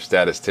liars, and there's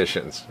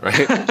statisticians,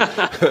 right?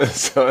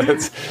 So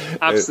it's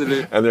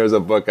absolutely. And there's a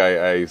book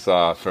I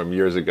saw from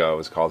years ago.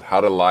 It's called How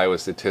to Lie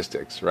with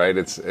Statistics, right?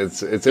 It's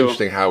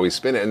interesting how we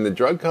spin it, and the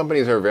drug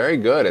companies are very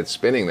good at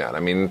spinning that.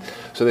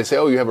 So they say,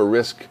 you have a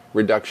risk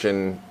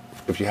reduction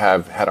if you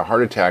have had a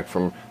heart attack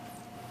from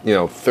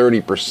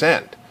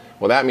 30%.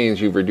 Well, that means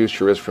you've reduced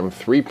your risk from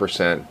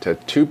 3% to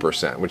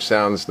 2%, which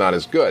sounds not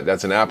as good.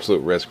 That's an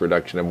absolute risk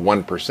reduction of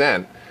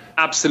 1%.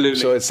 Absolutely.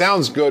 So it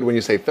sounds good when you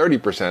say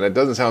 30%. It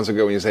doesn't sound so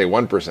good when you say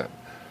 1%.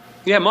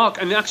 Yeah,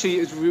 Mark, and actually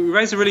you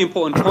raise a really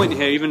important point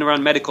here, even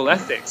around medical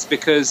ethics,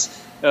 because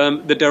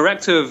the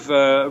director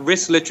of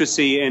risk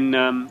literacy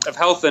of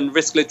health and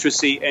risk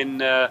literacy in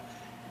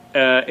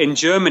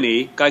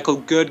Germany, a guy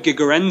called Gerd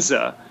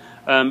Gigerenzer,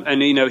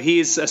 and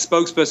he's a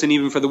spokesperson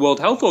even for the World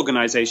Health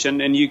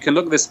Organization, and you can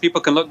look this.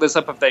 People can look this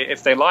up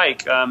if they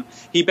like.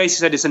 He basically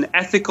said it's an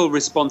ethical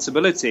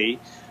responsibility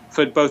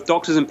for both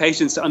doctors and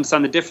patients to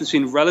understand the difference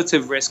between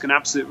relative risk and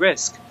absolute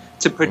risk,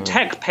 to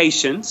protect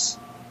patients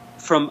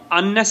from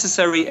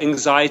unnecessary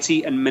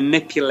anxiety and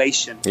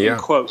manipulation. In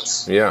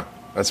quotes. Yeah,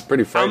 that's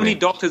pretty frightening. How many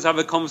doctors have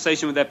a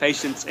conversation with their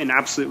patients in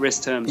absolute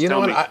risk terms?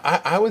 Tell me.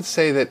 I would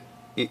say that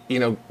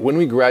when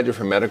we graduate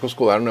from medical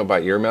school, I don't know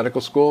about your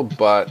medical school,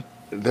 but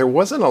there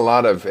wasn't a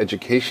lot of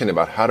education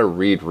about how to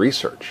read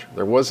research.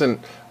 There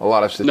wasn't a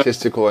lot of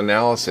statistical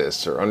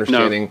analysis or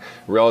understanding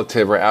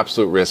relative or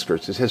absolute risk or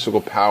statistical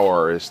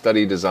power or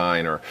study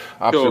design or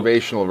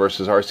observational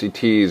versus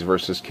RCTs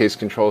versus case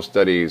control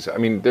studies.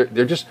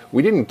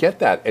 We didn't get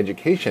that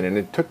education, and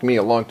it took me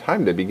a long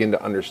time to begin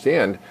to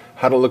understand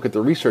how to look at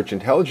the research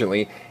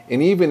intelligently.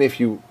 And even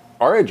if you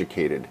are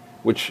educated,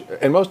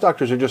 and most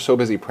doctors are just so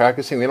busy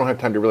practicing, they don't have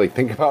time to really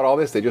think about all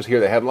this. They just hear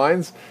the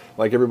headlines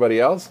like everybody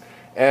else.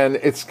 And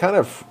it's kind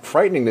of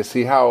frightening to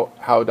see how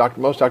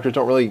most doctors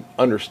don't really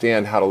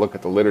understand how to look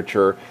at the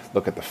literature,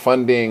 look at the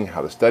funding,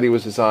 how the study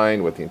was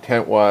designed, what the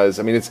intent was.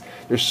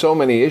 There's so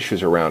many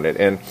issues around it,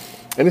 and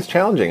it's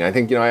challenging. I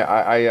think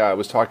I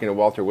was talking to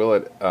Walter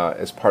Willett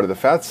as part of the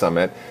Fat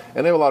Summit,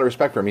 and I have a lot of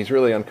respect for him. He's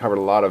really uncovered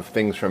a lot of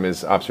things from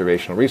his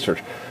observational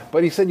research.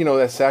 But he said,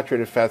 that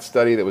saturated fat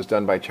study that was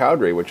done by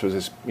Chowdhury, which was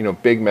this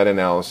big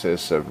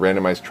meta-analysis of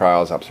randomized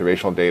trials,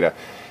 observational data.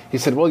 He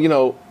said,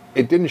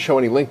 it didn't show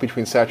any link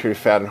between saturated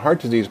fat and heart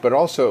disease, but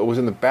also it was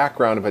in the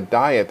background of a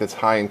diet that's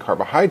high in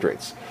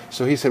carbohydrates.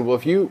 So he said,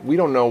 we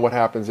don't know what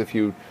happens if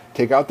you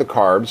take out the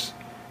carbs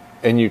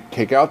and you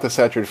take out the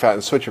saturated fat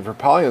and switch it for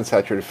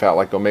polyunsaturated fat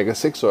like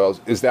omega-6 oils.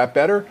 Is that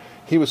better?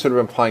 He was sort of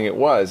implying it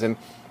was. And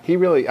he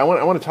really, I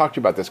want to talk to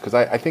you about this because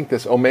I think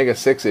this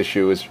omega-6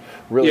 issue is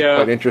really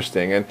quite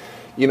interesting. And,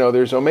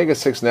 there's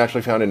omega-6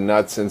 naturally found in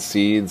nuts and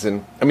seeds.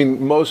 And,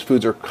 most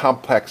foods are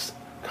complex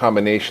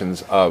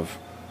combinations of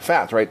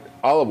fats, right?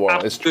 Olive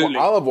oil is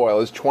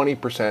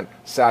 20%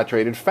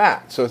 saturated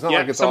fat, so it's not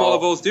like it's some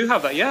olive oils do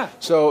have that. Yeah.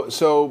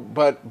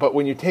 But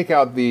when you take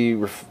out the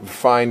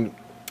refined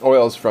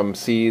oils from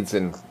seeds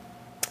and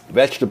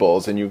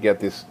vegetables, and you get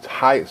these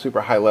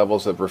super high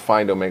levels of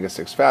refined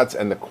omega-6 fats,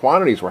 and the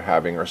quantities we're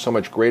having are so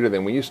much greater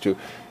than we used to,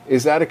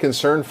 is that a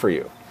concern for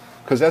you?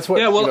 Because that's what.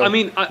 Yeah. Well,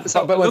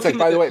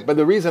 but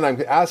the reason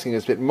I'm asking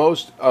is that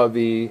most of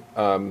the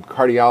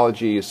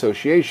cardiology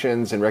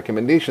associations and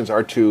recommendations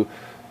are to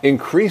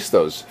increase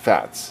those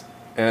fats,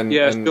 and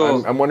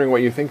I'm wondering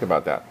what you think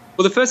about that.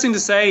 Well, the first thing to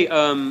say,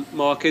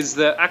 Mark, is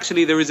that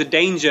actually there is a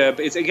danger,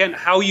 but it's again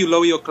how you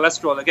lower your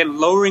cholesterol. Again,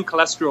 lowering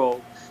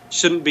cholesterol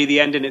shouldn't be the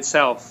end in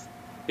itself.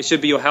 It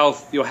should be your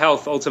health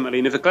ultimately.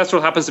 And if the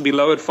cholesterol happens to be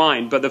lowered,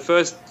 fine. But the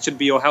first should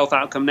be your health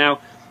outcome.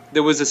 Now,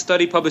 there was a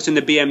study published in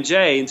the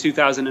BMJ in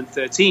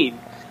 2013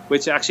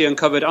 which actually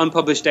uncovered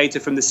unpublished data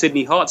from the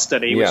Sydney Heart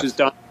Study, which was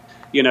done,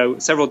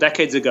 several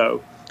decades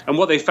ago. And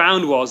what they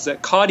found was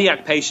that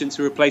cardiac patients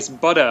who replaced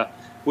butter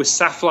with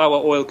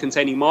safflower oil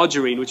containing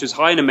margarine, which was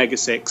high in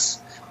omega-6,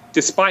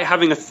 despite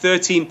having a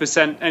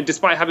 13% and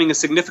despite having a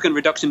significant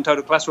reduction in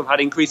total cholesterol, had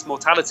increased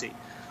mortality.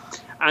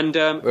 And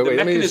wait,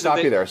 let me just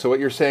stop you there. So what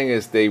you're saying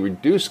is they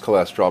reduced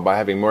cholesterol by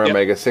having more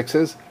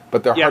omega-6s,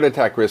 but their heart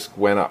attack risk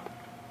went up.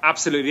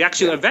 Absolutely.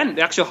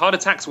 The actual heart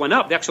attacks went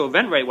up. The actual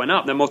event rate went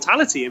up. Their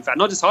mortality, in fact,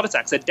 not just heart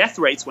attacks, their death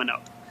rates went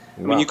up.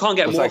 I mean, you can't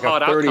get more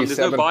hard outcomes.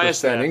 There's no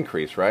bias there. 37%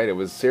 increase, right? It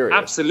was serious.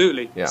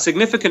 Absolutely. Yeah.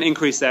 Significant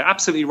increase there.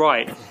 Absolutely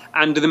right.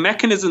 And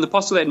the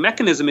postulated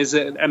mechanism is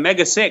that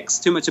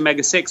omega-6, too much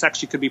omega-6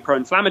 actually could be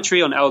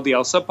pro-inflammatory on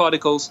LDL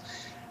subparticles.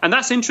 And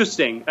that's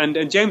interesting.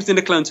 And James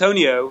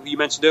Antonio, who you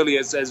mentioned earlier,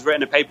 has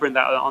written a paper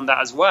on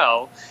that as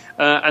well.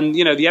 And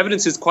the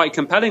evidence is quite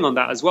compelling on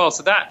that as well.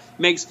 So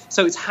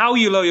it's how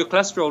you lower your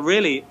cholesterol.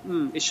 Really,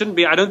 it shouldn't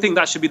be. I don't think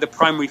that should be the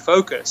primary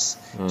focus.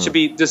 It should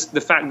be just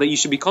the fact that you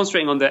should be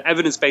concentrating on the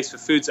evidence base for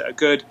foods that are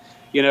good.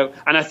 And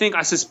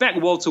I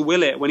suspect Walter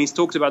Willett, when he's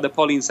talked about the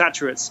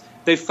polyunsaturates,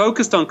 they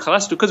focused on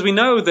cholesterol because we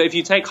know that if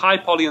you take high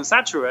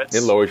polyunsaturates,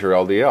 it lowers your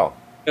LDL.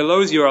 It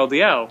lowers your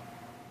LDL,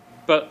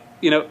 but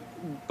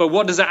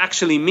what does that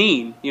actually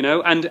mean?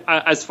 And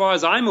as far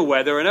as I'm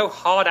aware, there are no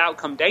hard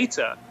outcome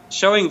data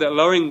showing that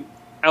lowering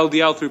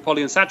LDL through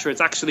polyunsaturates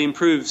actually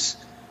improves,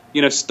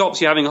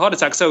 stops you having a heart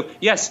attack. So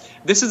yes,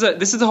 this is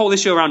a whole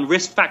issue around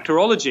risk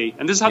factorology,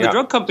 and this is how the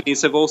drug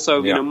companies have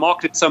also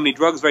marketed so many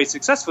drugs very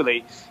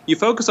successfully. You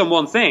focus on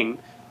one thing.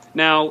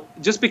 Now,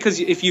 just because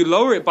if you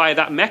lower it by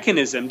that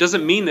mechanism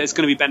doesn't mean that it's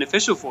going to be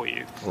beneficial for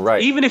you,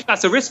 right? Even if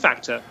that's a risk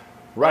factor.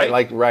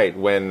 Right,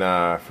 when,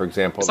 for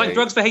example... It's like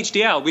drugs for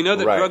HDL. We know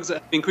that drugs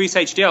that increase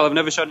HDL have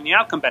never shown any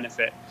outcome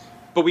benefit.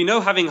 But we know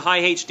having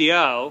high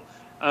HDL,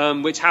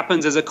 which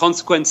happens as a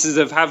consequence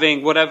of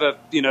having whatever,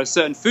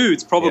 certain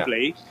foods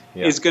probably,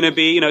 is going to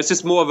be, it's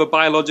just more of a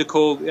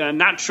biological,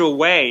 natural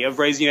way of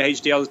raising your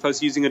HDL as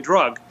opposed to using a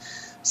drug.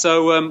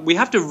 So we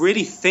have to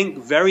really think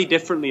very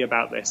differently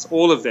about this,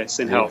 all of this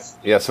in health.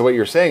 Yeah, so what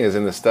you're saying is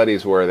in the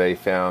studies where they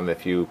found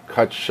if you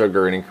cut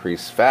sugar and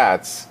increase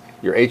fats,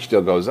 your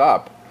HDL goes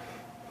up,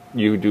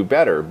 you do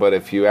better. But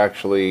if you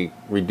actually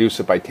reduce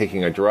it by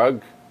taking a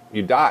drug,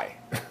 you die.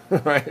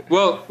 Right?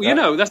 Well,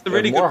 that's a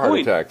really good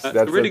point. That's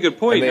a really good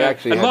point.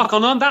 And Mark,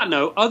 on that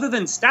note, other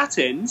than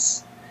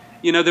statins,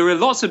 there are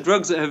lots of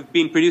drugs that have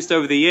been produced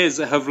over the years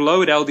that have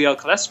lowered LDL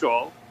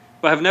cholesterol,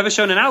 but have never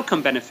shown an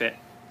outcome benefit.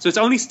 So it's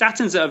only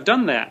statins that have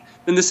done that.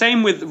 And the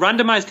same with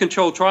randomized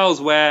controlled trials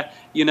where,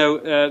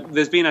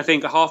 there's been, I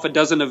think, half a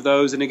dozen of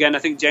those. And again, I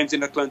think James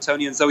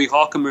Antonio and Zoe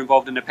Harcum were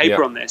involved in a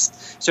paper on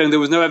this, showing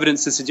there was no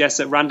evidence to suggest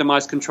that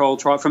randomized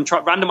controlled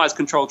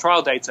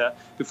trial data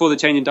before the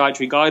change in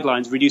dietary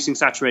guidelines, reducing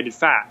saturated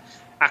fat,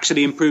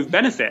 actually improved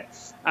benefit.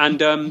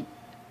 And and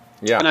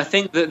I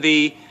think that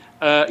the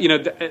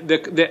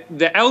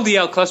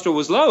LDL cholesterol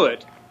was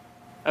lowered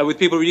with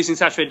people reducing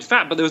saturated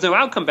fat, but there was no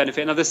outcome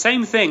benefit. Now, the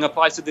same thing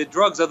applies to the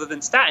drugs other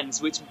than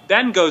statins, which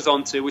then goes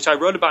on to, which I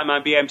wrote about in my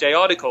BMJ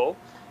article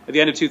at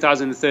the end of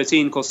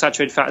 2013 called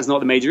Saturated Fat is Not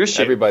the Major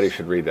Issue. Everybody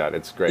should read that.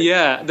 It's great.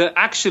 Yeah, the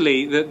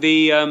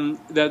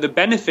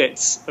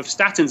benefits of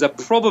statins are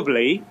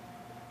probably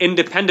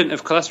independent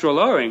of cholesterol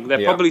lowering.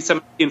 They're probably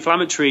some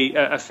inflammatory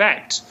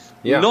effect,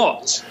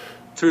 not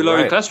through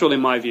lowering cholesterol,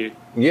 in my view.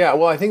 Yeah,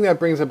 well, I think that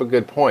brings up a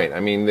good point.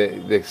 I mean,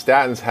 the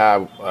statins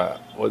have,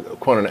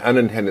 quote, an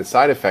unintended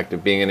side effect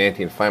of being an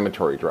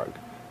anti-inflammatory drug.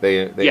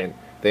 They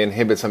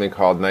inhibit something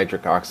called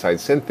nitric oxide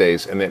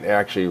synthase, and it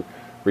actually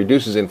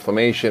reduces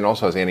inflammation,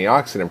 also has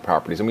antioxidant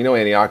properties. And we know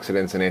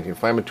antioxidants and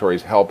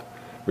anti-inflammatories help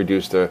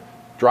reduce the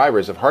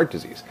drivers of heart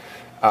disease.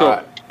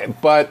 Sure.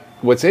 But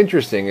what's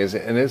interesting is,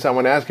 and this I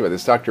want to ask you about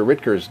this, Dr.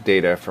 Ritker's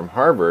data from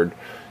Harvard,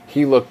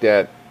 he looked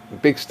at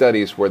big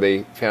studies where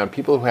they found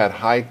people who had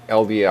high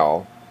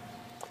LDL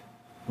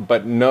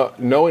but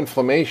no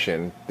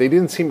inflammation. They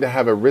didn't seem to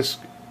have a risk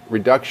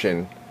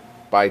reduction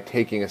by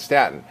taking a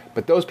statin.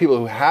 But those people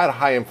who had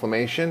high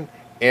inflammation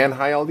and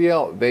high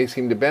LDL, they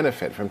seem to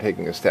benefit from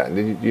taking a statin.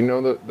 Did you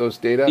know those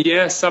data?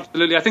 Yes,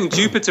 absolutely. I think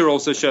Jupiter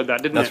also showed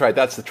that, didn't it? That's right.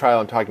 That's the trial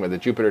I'm talking about, the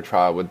Jupiter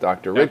trial with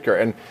Dr.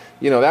 Ritker. And,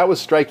 that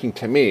was striking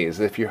to me, is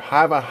that if you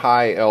have a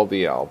high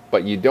LDL,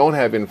 but you don't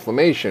have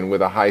inflammation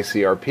with a high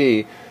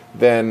CRP,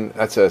 then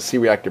that's a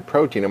C-reactive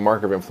protein, a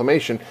marker of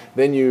inflammation,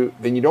 then you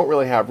don't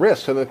really have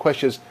risk. So the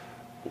question is,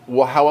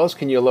 well, how else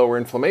can you lower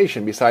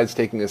inflammation besides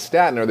taking a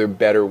statin? Are there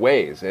better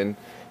ways? And,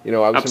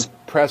 I was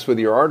impressed with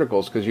your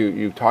articles because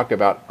you talk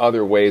about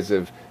other ways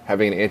of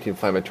having an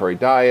anti-inflammatory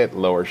diet,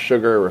 lower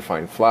sugar,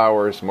 refined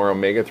flours, more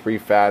omega-3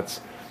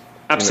 fats.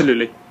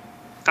 Absolutely.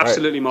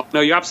 Absolutely, right. Mark.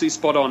 No, you're absolutely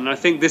spot on. And I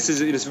think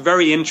it's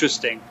very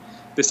interesting,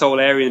 this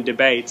whole area and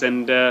debate.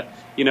 And,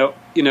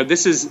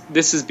 this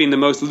has been the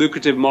most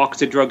lucrative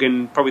marketed drug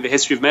in probably the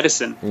history of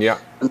medicine. Yeah.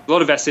 And a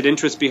lot of vested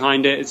interest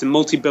behind it. It's a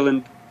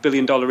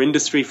multi-billion-dollar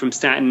industry from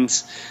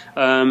statins.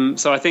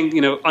 So I think,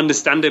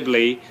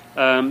 understandably,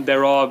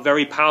 there are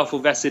very powerful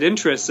vested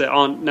interests that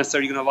aren't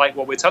necessarily going to like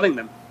what we're telling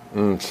them.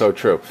 So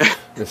true.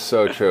 It's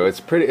so true. It's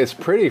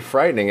pretty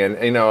frightening.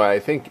 And, I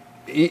think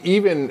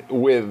even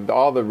with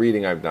all the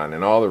reading I've done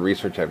and all the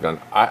research I've done,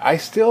 I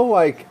still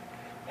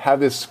have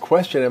this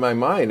question in my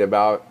mind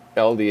about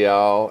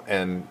LDL,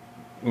 and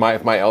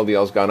if my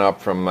LDL's gone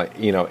up from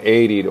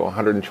 80 to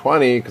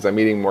 120 because I'm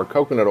eating more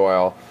coconut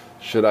oil,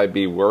 should I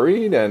be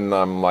worried? And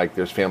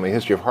there's family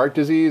history of heart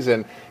disease,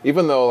 and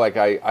even though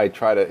I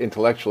try to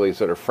intellectually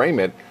sort of frame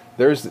it,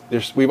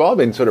 we've all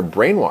been sort of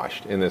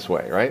brainwashed in this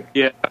way, right?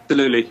 Yeah,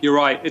 absolutely. You're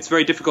right. It's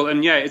very difficult,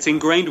 and it's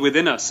ingrained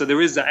within us. So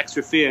there is that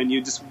extra fear, and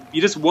you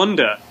just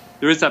wonder.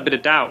 There is that bit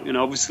of doubt.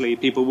 Obviously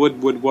people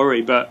would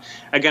worry, but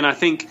again, I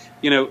think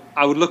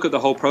I would look at the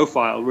whole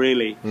profile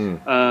really.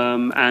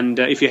 And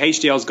if your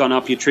HDL's gone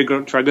up, your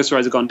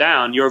triglycerides have gone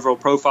down, your overall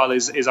profile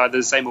is either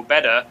the same or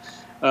better.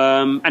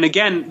 And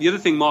again, the other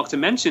thing, Mark, to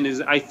mention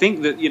is I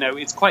think that,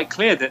 it's quite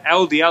clear that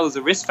LDL as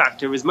a risk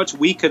factor is much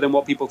weaker than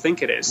what people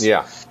think it is.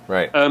 Yeah,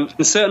 right.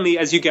 And certainly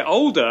as you get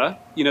older,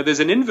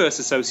 there's an inverse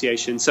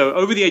association. So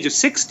over the age of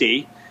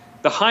 60,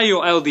 the higher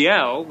your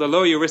LDL, the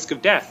lower your risk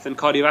of death and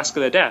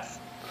cardiovascular death.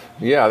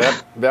 Yeah,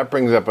 that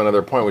brings up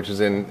another point, which is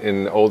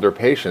in older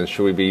patients,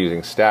 should we be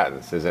using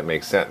statins? Does it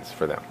make sense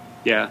for them?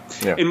 Yeah.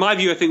 In my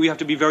view, I think we have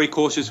to be very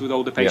cautious with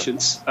older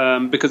patients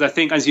because I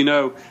think, as you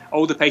know,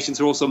 older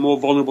patients are also more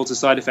vulnerable to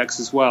side effects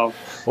as well.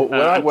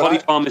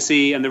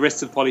 Polypharmacy and the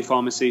risks of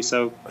polypharmacy.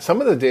 So some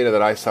of the data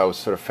that I saw was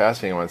sort of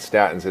fascinating on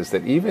statins is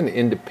that even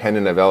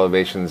independent of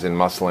elevations in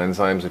muscle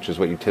enzymes, which is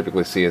what you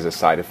typically see as a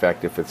side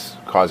effect if it's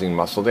causing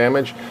muscle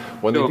damage,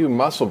 when they do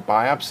muscle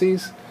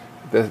biopsies,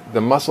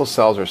 the muscle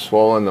cells are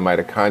swollen, the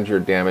mitochondria are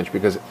damaged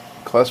because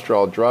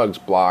cholesterol drugs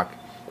block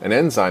an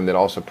enzyme that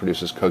also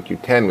produces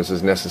CoQ10, which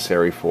is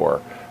necessary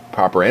for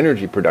proper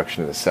energy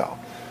production in the cell.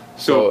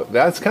 So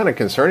that's kind of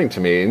concerning to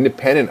me,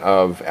 independent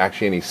of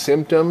actually any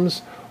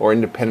symptoms or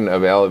independent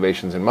of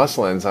elevations in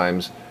muscle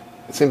enzymes.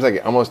 It seems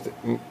like almost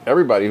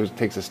everybody who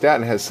takes a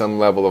statin has some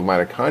level of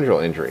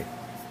mitochondrial injury.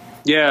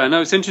 Yeah,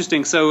 no, it's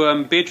interesting.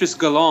 So Beatrice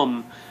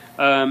Galom,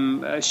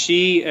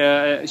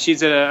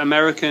 she's an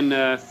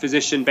American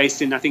physician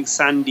based in, I think,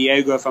 San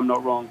Diego, if I'm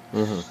not wrong.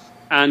 Mm-hmm.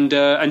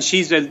 And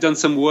she's done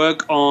some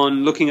work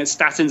on looking at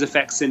statins'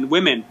 effects in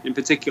women in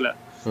particular.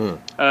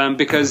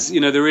 Because,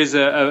 there is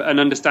an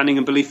understanding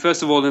and belief,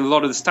 first of all, in a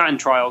lot of the statin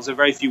trials, there are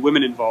very few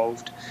women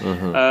involved.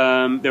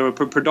 Mm-hmm. There were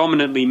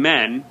predominantly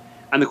men.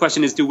 And the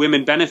question is, do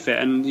women benefit?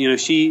 And,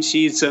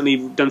 she's certainly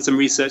done some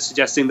research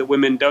suggesting that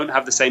women don't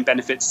have the same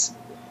benefits,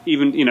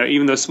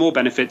 even those small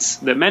benefits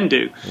that men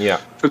do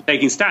from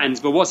taking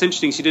statins. But what's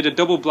interesting, she did a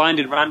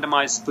double-blinded,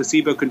 randomized,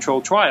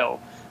 placebo-controlled trial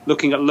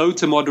looking at low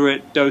to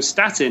moderate dose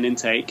statin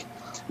intake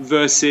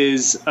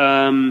versus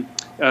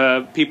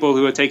people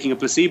who are taking a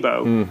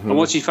placebo. Mm-hmm. And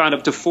what she found,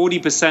 up to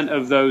 40%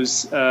 of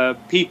those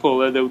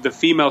people, the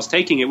females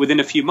taking it within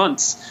a few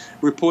months,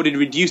 reported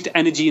reduced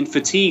energy and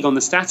fatigue on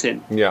the statin,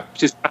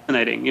 which is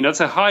fascinating.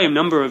 It's a high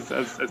number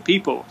of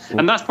people.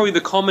 And that's probably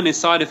the commonest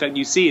side effect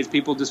you see is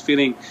people just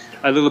feeling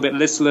a little bit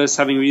listless,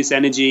 having reduced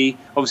energy.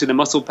 Obviously, the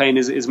muscle pain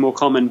is more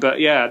common. But,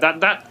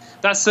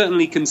 that's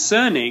certainly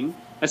concerning,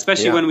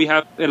 especially when we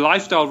have a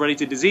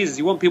lifestyle-related diseases.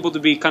 You want people to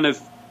be kind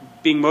of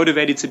being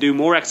motivated to do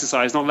more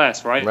exercise, not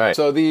less, right? Right.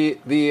 So the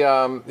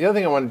other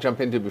thing I want to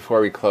jump into before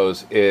we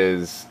close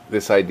is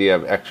this idea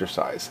of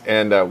exercise.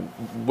 And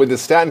with the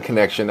statin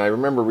connection, I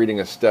remember reading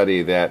a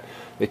study that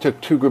they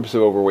took two groups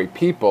of overweight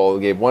people,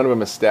 gave one of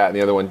them a statin,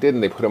 the other one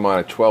didn't. They put them on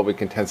a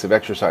 12-week intensive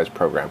exercise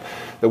program.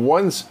 The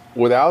ones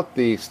without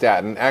the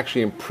statin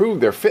actually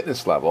improved their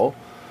fitness level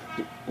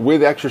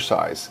with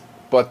exercise,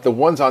 but the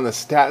ones on the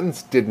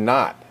statins did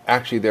not.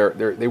 Actually,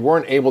 they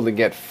weren't able to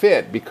get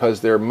fit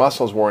because their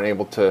muscles weren't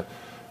able to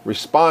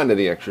respond to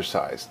the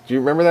exercise. Do you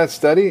remember that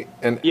study?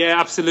 And yeah,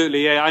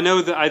 absolutely. Yeah, I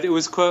know that it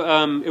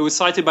was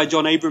cited by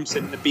John Abramson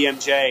in the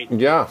BMJ.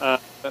 Yeah,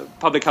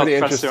 public health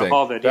professor at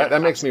Harvard.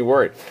 That makes me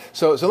worried.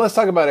 So let's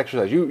talk about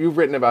exercise. You've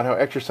written about how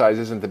exercise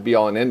isn't the be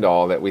all and end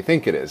all that we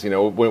think it is.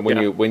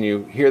 When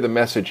you hear the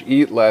message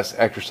 "eat less,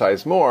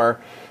 exercise more,"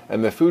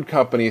 and the food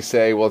companies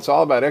say, "Well, it's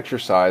all about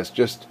exercise.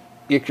 Just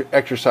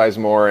exercise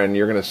more and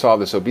you're going to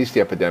solve this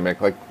obesity epidemic."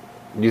 Do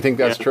you think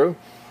that's true?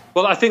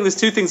 Well, I think there's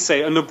two things to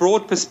say. On a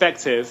broad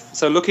perspective,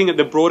 so looking at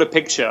the broader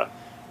picture,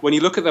 when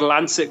you look at the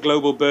Lancet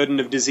Global Burden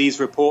of Disease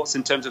reports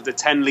in terms of the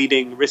 10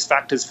 leading risk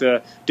factors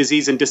for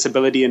disease and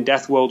disability and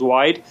death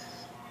worldwide,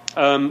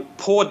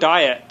 poor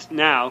diet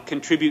now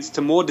contributes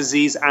to more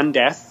disease and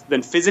death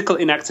than physical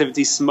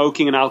inactivity,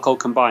 smoking, and alcohol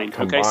combined.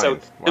 Okay, so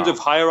in terms of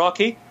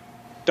hierarchy,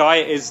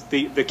 diet is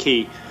the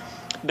key.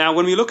 Now,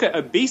 when we look at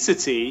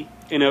obesity,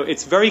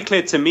 it's very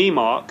clear to me,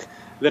 Mark,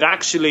 that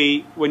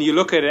actually when you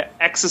look at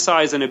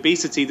exercise and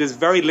obesity, there's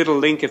very little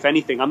link, if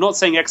anything. I'm not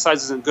saying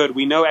exercise isn't good.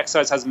 We know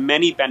exercise has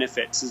many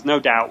benefits, there's no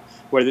doubt,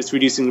 whether it's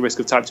reducing the risk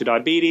of type 2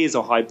 diabetes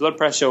or high blood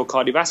pressure or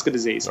cardiovascular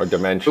disease. Or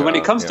dementia. But when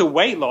it comes to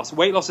weight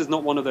loss is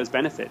not one of those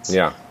benefits.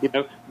 Yeah.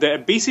 The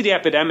obesity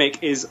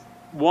epidemic is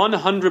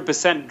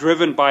 100%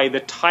 driven by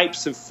the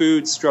types of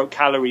food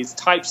calories,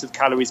 types of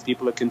calories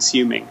people are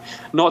consuming,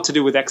 not to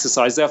do with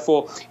exercise.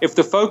 Therefore, if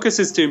the focus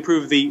is to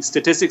improve the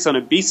statistics on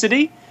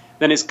obesity,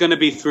 then it's going to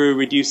be through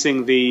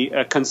reducing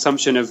the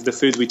consumption of the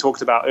foods we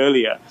talked about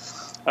earlier,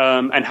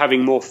 and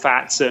having more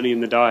fat, certainly in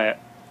the diet.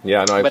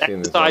 Yeah, no, I've but seen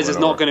exercise this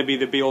is not going to be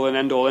the be-all and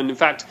end-all. And in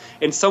fact,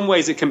 in some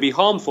ways, it can be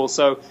harmful.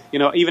 So,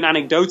 even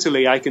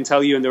anecdotally, I can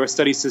tell you, and there are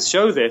studies to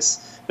show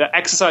this, that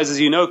exercise, as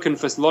you know, can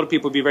for a lot of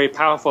people be a very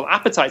powerful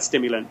appetite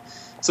stimulant.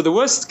 So the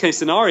worst case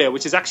scenario,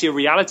 which is actually a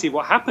reality of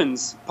what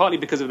happens, partly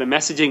because of the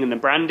messaging and the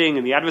branding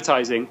and the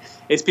advertising,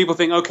 is people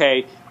think,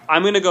 okay,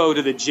 I'm going to go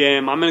to the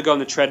gym, I'm going to go on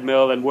the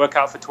treadmill and work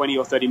out for 20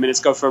 or 30 minutes,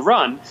 go for a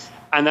run,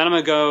 and then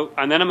I'm going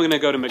to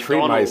go to McDonald's.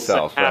 Treat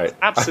myself, right?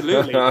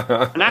 Absolutely.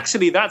 And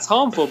actually, that's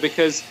harmful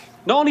because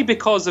not only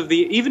because of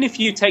even if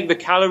you take the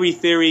calorie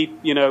theory,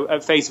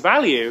 at face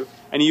value,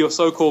 and you're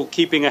so-called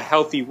keeping a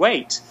healthy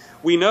weight,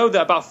 we know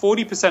that about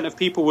 40% of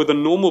people with a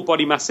normal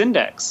body mass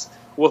index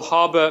will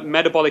harbor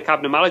metabolic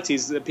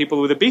abnormalities that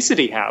people with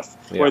obesity have,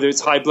 whether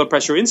it's high blood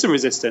pressure or insulin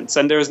resistance.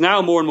 And there is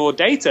now more and more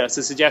data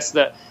to suggest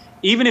that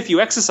even if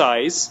you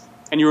exercise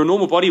and you're a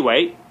normal body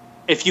weight,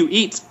 if you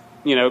eat,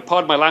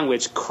 pardon my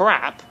language,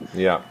 crap,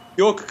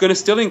 you're going to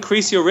still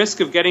increase your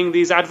risk of getting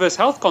these adverse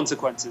health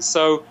consequences.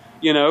 So,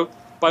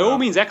 by all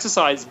means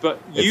exercise, but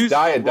use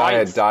diet,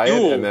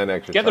 fuel. and then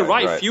exercise. Get the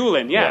right fuel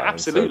in. Yeah,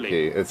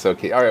 absolutely. It's so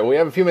key. All right, we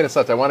have a few minutes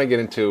left. I want to get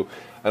into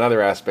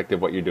another aspect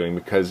of what you're doing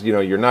because,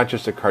 you're not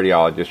just a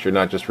cardiologist. You're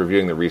not just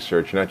reviewing the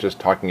research. You're not just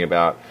talking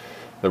about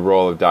the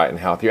role of diet and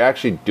health. You're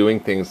actually doing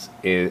things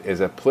as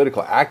a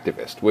political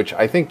activist, which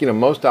I think,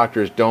 most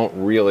doctors don't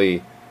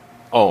really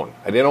own.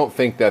 They don't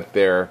think that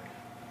their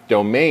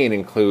domain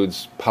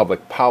includes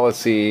public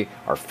policy,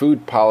 our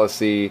food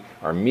policy,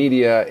 our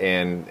media,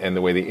 and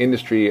the way the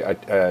industry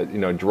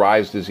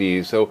drives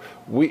disease. So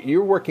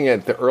you're working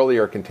at the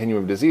earlier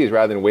continuum of disease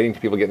rather than waiting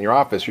till people get in your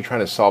office. You're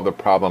trying to solve the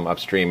problem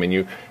upstream, and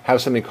you have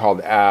something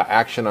called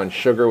Action on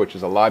Sugar, which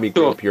is a lobby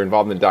group. Sure. You're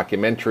involved in a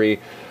documentary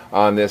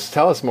on this.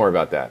 Tell us more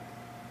about that.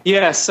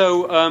 Yeah,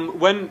 so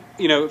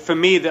for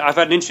me, I've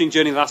had an interesting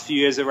journey the last few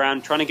years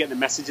around trying to get the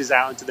messages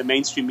out into the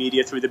mainstream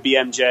media through the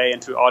BMJ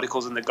and through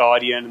articles in the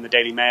Guardian and the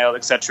Daily Mail,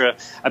 etc.,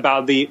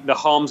 about the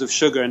harms of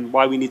sugar and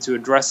why we need to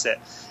address it.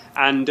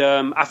 And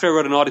after I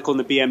wrote an article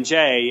in the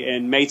BMJ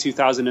in May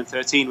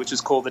 2013, which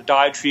was called "The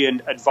Dietary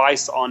and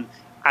Advice on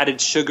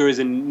Added Sugar is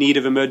in Need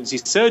of Emergency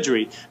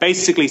Surgery,"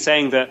 basically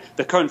saying that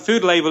the current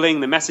food labeling,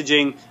 the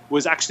messaging,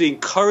 was actually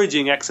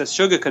encouraging excess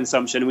sugar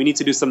consumption, and we need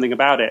to do something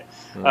about it.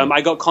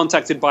 I got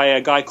contacted by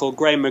a guy called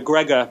Graham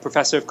McGregor,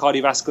 professor of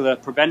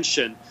cardiovascular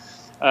prevention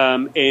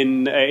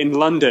in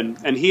London,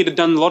 and he had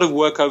done a lot of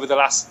work over the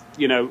last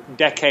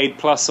decade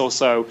plus or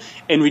so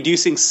in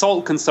reducing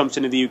salt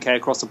consumption in the UK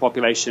across the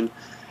population.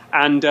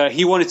 And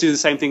he wanted to do the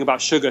same thing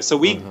about sugar. So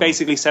we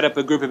basically set up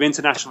a group of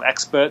international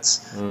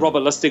experts.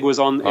 Robert Lustig is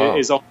on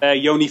there.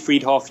 Yoni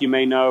Friedhoff, you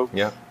may know.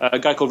 A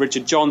guy called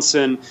Richard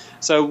Johnson.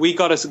 So we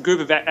got a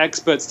group of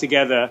experts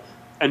together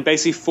and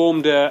basically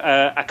formed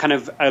a kind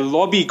of a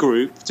lobby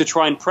group to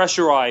try and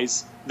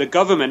pressurize the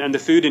government and the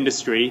food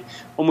industry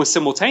almost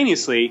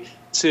simultaneously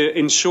to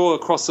ensure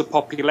across the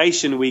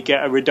population we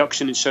get a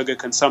reduction in sugar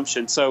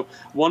consumption. So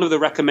one of the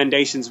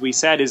recommendations we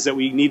said is that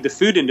we need the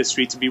food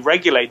industry to be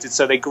regulated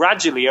so they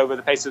gradually, over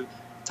the pace of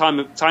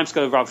time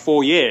scale of about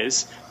 4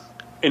 years,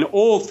 in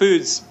all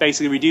foods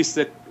basically reduce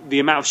the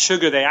amount of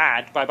sugar they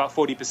add by about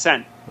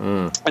 40%.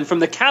 And from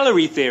the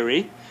calorie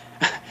theory,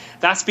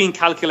 that's been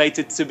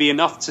calculated to be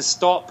enough to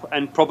stop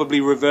and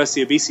probably reverse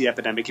the obesity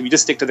epidemic if you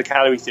just stick to the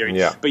calorie theory.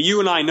 But you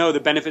and I know the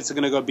benefits are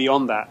going to go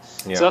beyond that.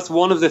 So that's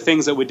one of the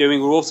things that we're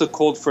doing. We're also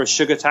called for a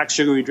sugar tax,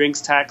 sugary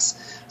drinks tax.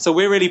 So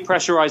we're really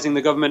pressurizing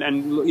the government,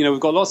 and we've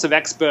got lots of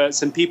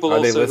experts and people.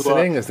 Are they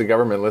listening? Is the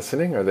government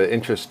listening? Are the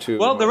interest too?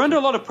 Well, they're under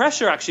a lot of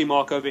pressure, actually,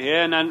 Mark, over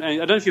here. And I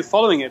don't know if you're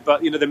following it,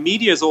 but the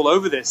media is all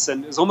over this,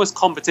 and there's almost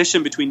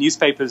competition between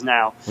newspapers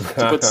now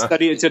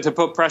to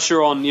put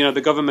pressure on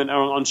the government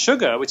on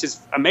sugar, which is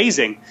amazing.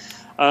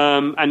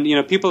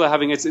 And people are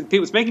having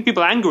it's making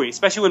people angry,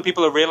 especially when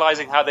people are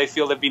realizing how they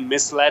feel they've been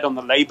misled on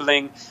the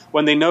labeling,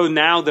 when they know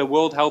now the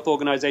World Health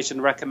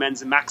Organization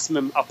recommends a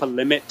maximum upper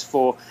limit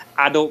for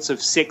adults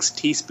of 6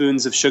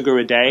 teaspoons of sugar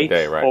a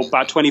day, right. or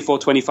about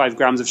 25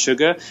 grams of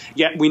sugar.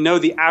 Yet we know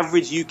the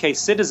average UK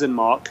citizen,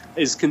 Mark,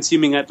 is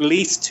consuming at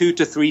least 2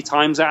 to 3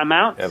 times that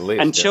amount,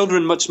 and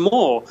children much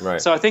more.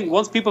 Right. So I think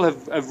once people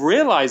have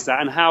realized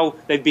that and how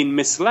they've been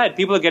misled,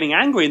 people are getting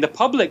angry, and the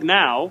public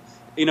now.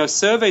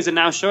 Surveys are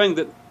now showing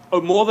that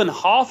more than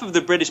half of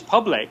the British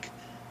public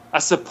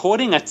are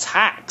supporting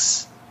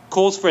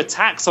calls for a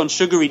tax on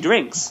sugary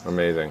drinks.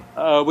 Amazing.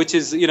 Which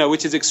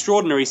is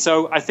extraordinary.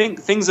 So I think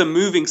things are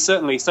moving,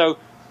 certainly. So,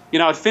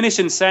 I'd finish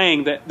in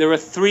saying that there are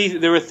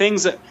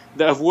things that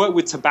have worked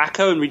with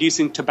tobacco and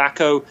reducing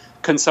tobacco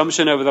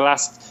consumption over the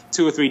last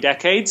 2 or 3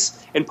 decades.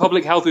 In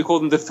public health, we call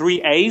them the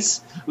 3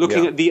 A's,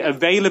 looking at the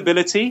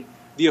availability,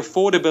 the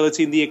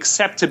affordability, and the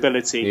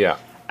acceptability. Yeah.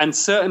 And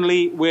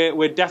certainly,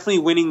 we're definitely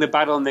winning the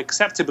battle on the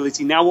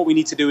acceptability. Now what we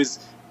need to do is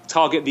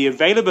target the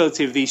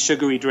availability of these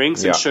sugary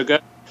drinks and sugar,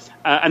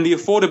 And the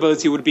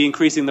affordability would be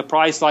increasing the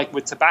price, like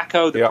with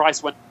tobacco, the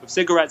price went up with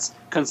cigarettes,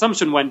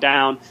 consumption went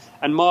down.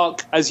 And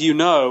Mark, as you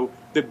know,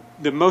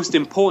 the most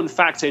important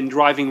factor in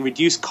driving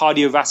reduced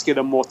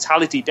cardiovascular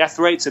mortality death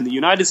rates in the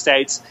United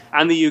States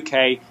and the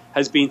UK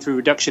has been through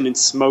reduction in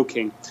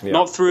smoking,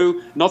 not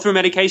through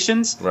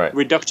medications. Right.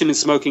 Reduction in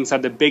smoking has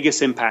had the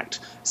biggest impact.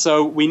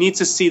 So we need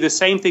to see the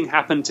same thing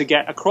happen to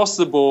get across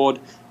the board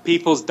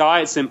people's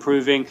diets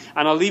improving.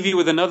 And I'll leave you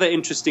with another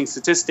interesting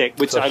statistic,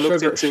 which I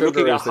looked into.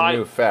 Sugar is the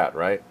new fat,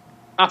 right?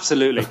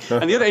 Absolutely.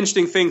 And the other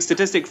interesting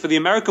statistic for the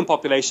American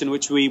population,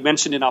 which we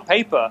mentioned in our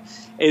paper,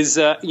 is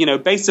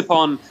based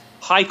upon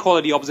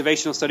high-quality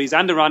observational studies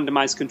and a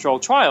randomized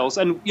controlled trials.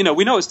 And,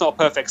 we know it's not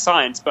perfect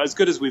science, but as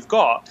good as we've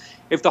got,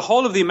 if the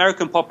whole of the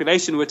American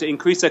population were to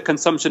increase their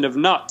consumption of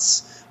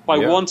nuts by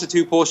 1 to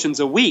 2 portions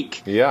a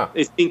week,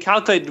 it's been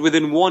calculated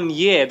within 1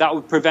 year that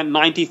would prevent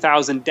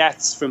 90,000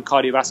 deaths from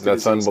cardiovascular disease.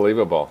 That's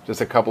unbelievable.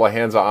 Just a couple of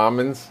hands of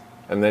almonds,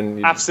 and then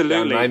you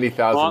down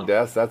 90,000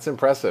 deaths. That's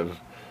impressive.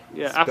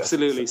 Yeah,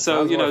 absolutely.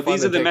 So,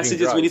 these are the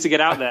messages we need to get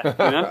out there.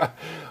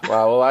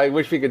 Wow, well, I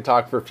wish we could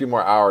talk for a few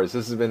more hours.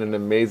 This has been an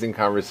amazing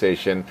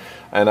conversation,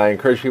 and I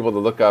encourage people to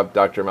look up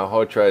Dr.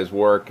 Malhotra's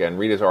work and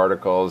read his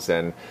articles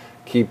and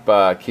keep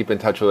in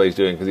touch with what he's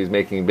doing, because he's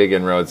making big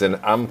inroads. And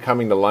I'm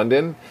coming to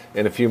London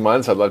in a few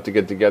months. I'd love to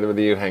get together with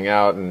you, hang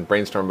out, and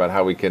brainstorm about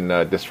how we can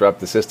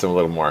disrupt the system a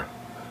little more.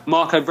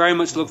 Mark, I very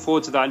much look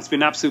forward to that. It's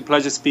been an absolute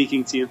pleasure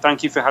speaking to you.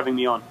 Thank you for having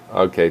me on.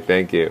 Okay,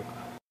 thank you.